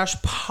Painted Trash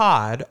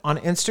Pod on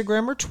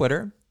Instagram or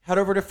Twitter. Head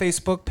over to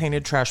Facebook,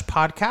 Painted Trash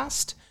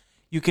Podcast.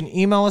 You can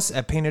email us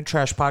at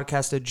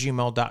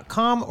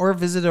paintedtrashpodcast@gmail.com or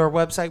visit our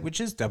website,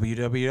 which is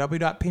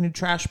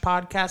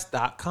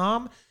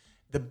www.paintedtrashpodcast.com.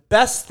 The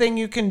best thing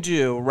you can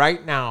do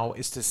right now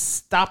is to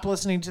stop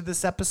listening to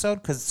this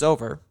episode because it's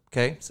over.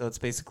 Okay, so it's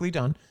basically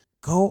done.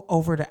 Go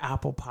over to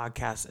Apple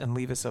Podcasts and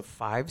leave us a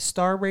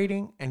 5-star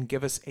rating and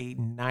give us a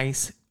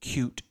nice,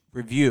 cute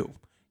review.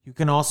 You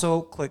can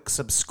also click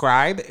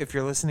subscribe if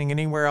you're listening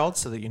anywhere else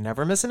so that you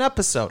never miss an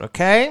episode,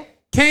 okay?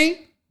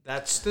 Okay?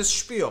 That's the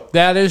spiel.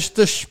 That is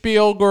the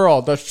spiel,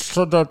 girl. The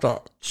spiel,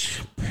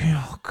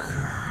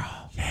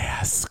 girl.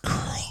 Yes,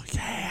 girl.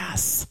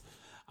 Yes.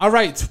 All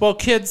right. Well,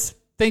 kids,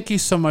 thank you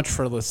so much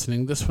for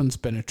listening. This one's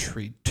been a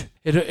treat.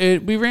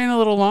 We ran a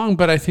little long,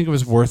 but I think it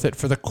was worth it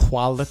for the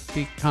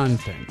quality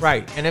content.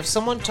 Right. And if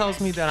someone tells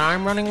me that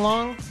I'm running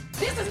long,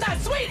 This is not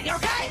sweetie,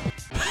 okay?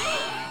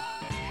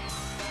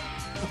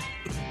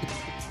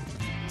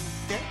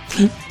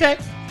 Okay.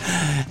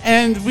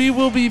 And we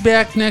will be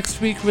back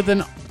next week with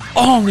an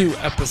all-new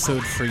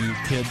episode for you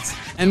kids.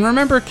 And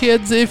remember,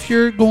 kids, if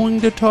you're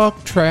going to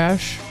talk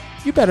trash,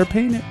 you better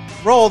paint it.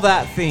 roll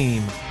that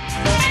theme.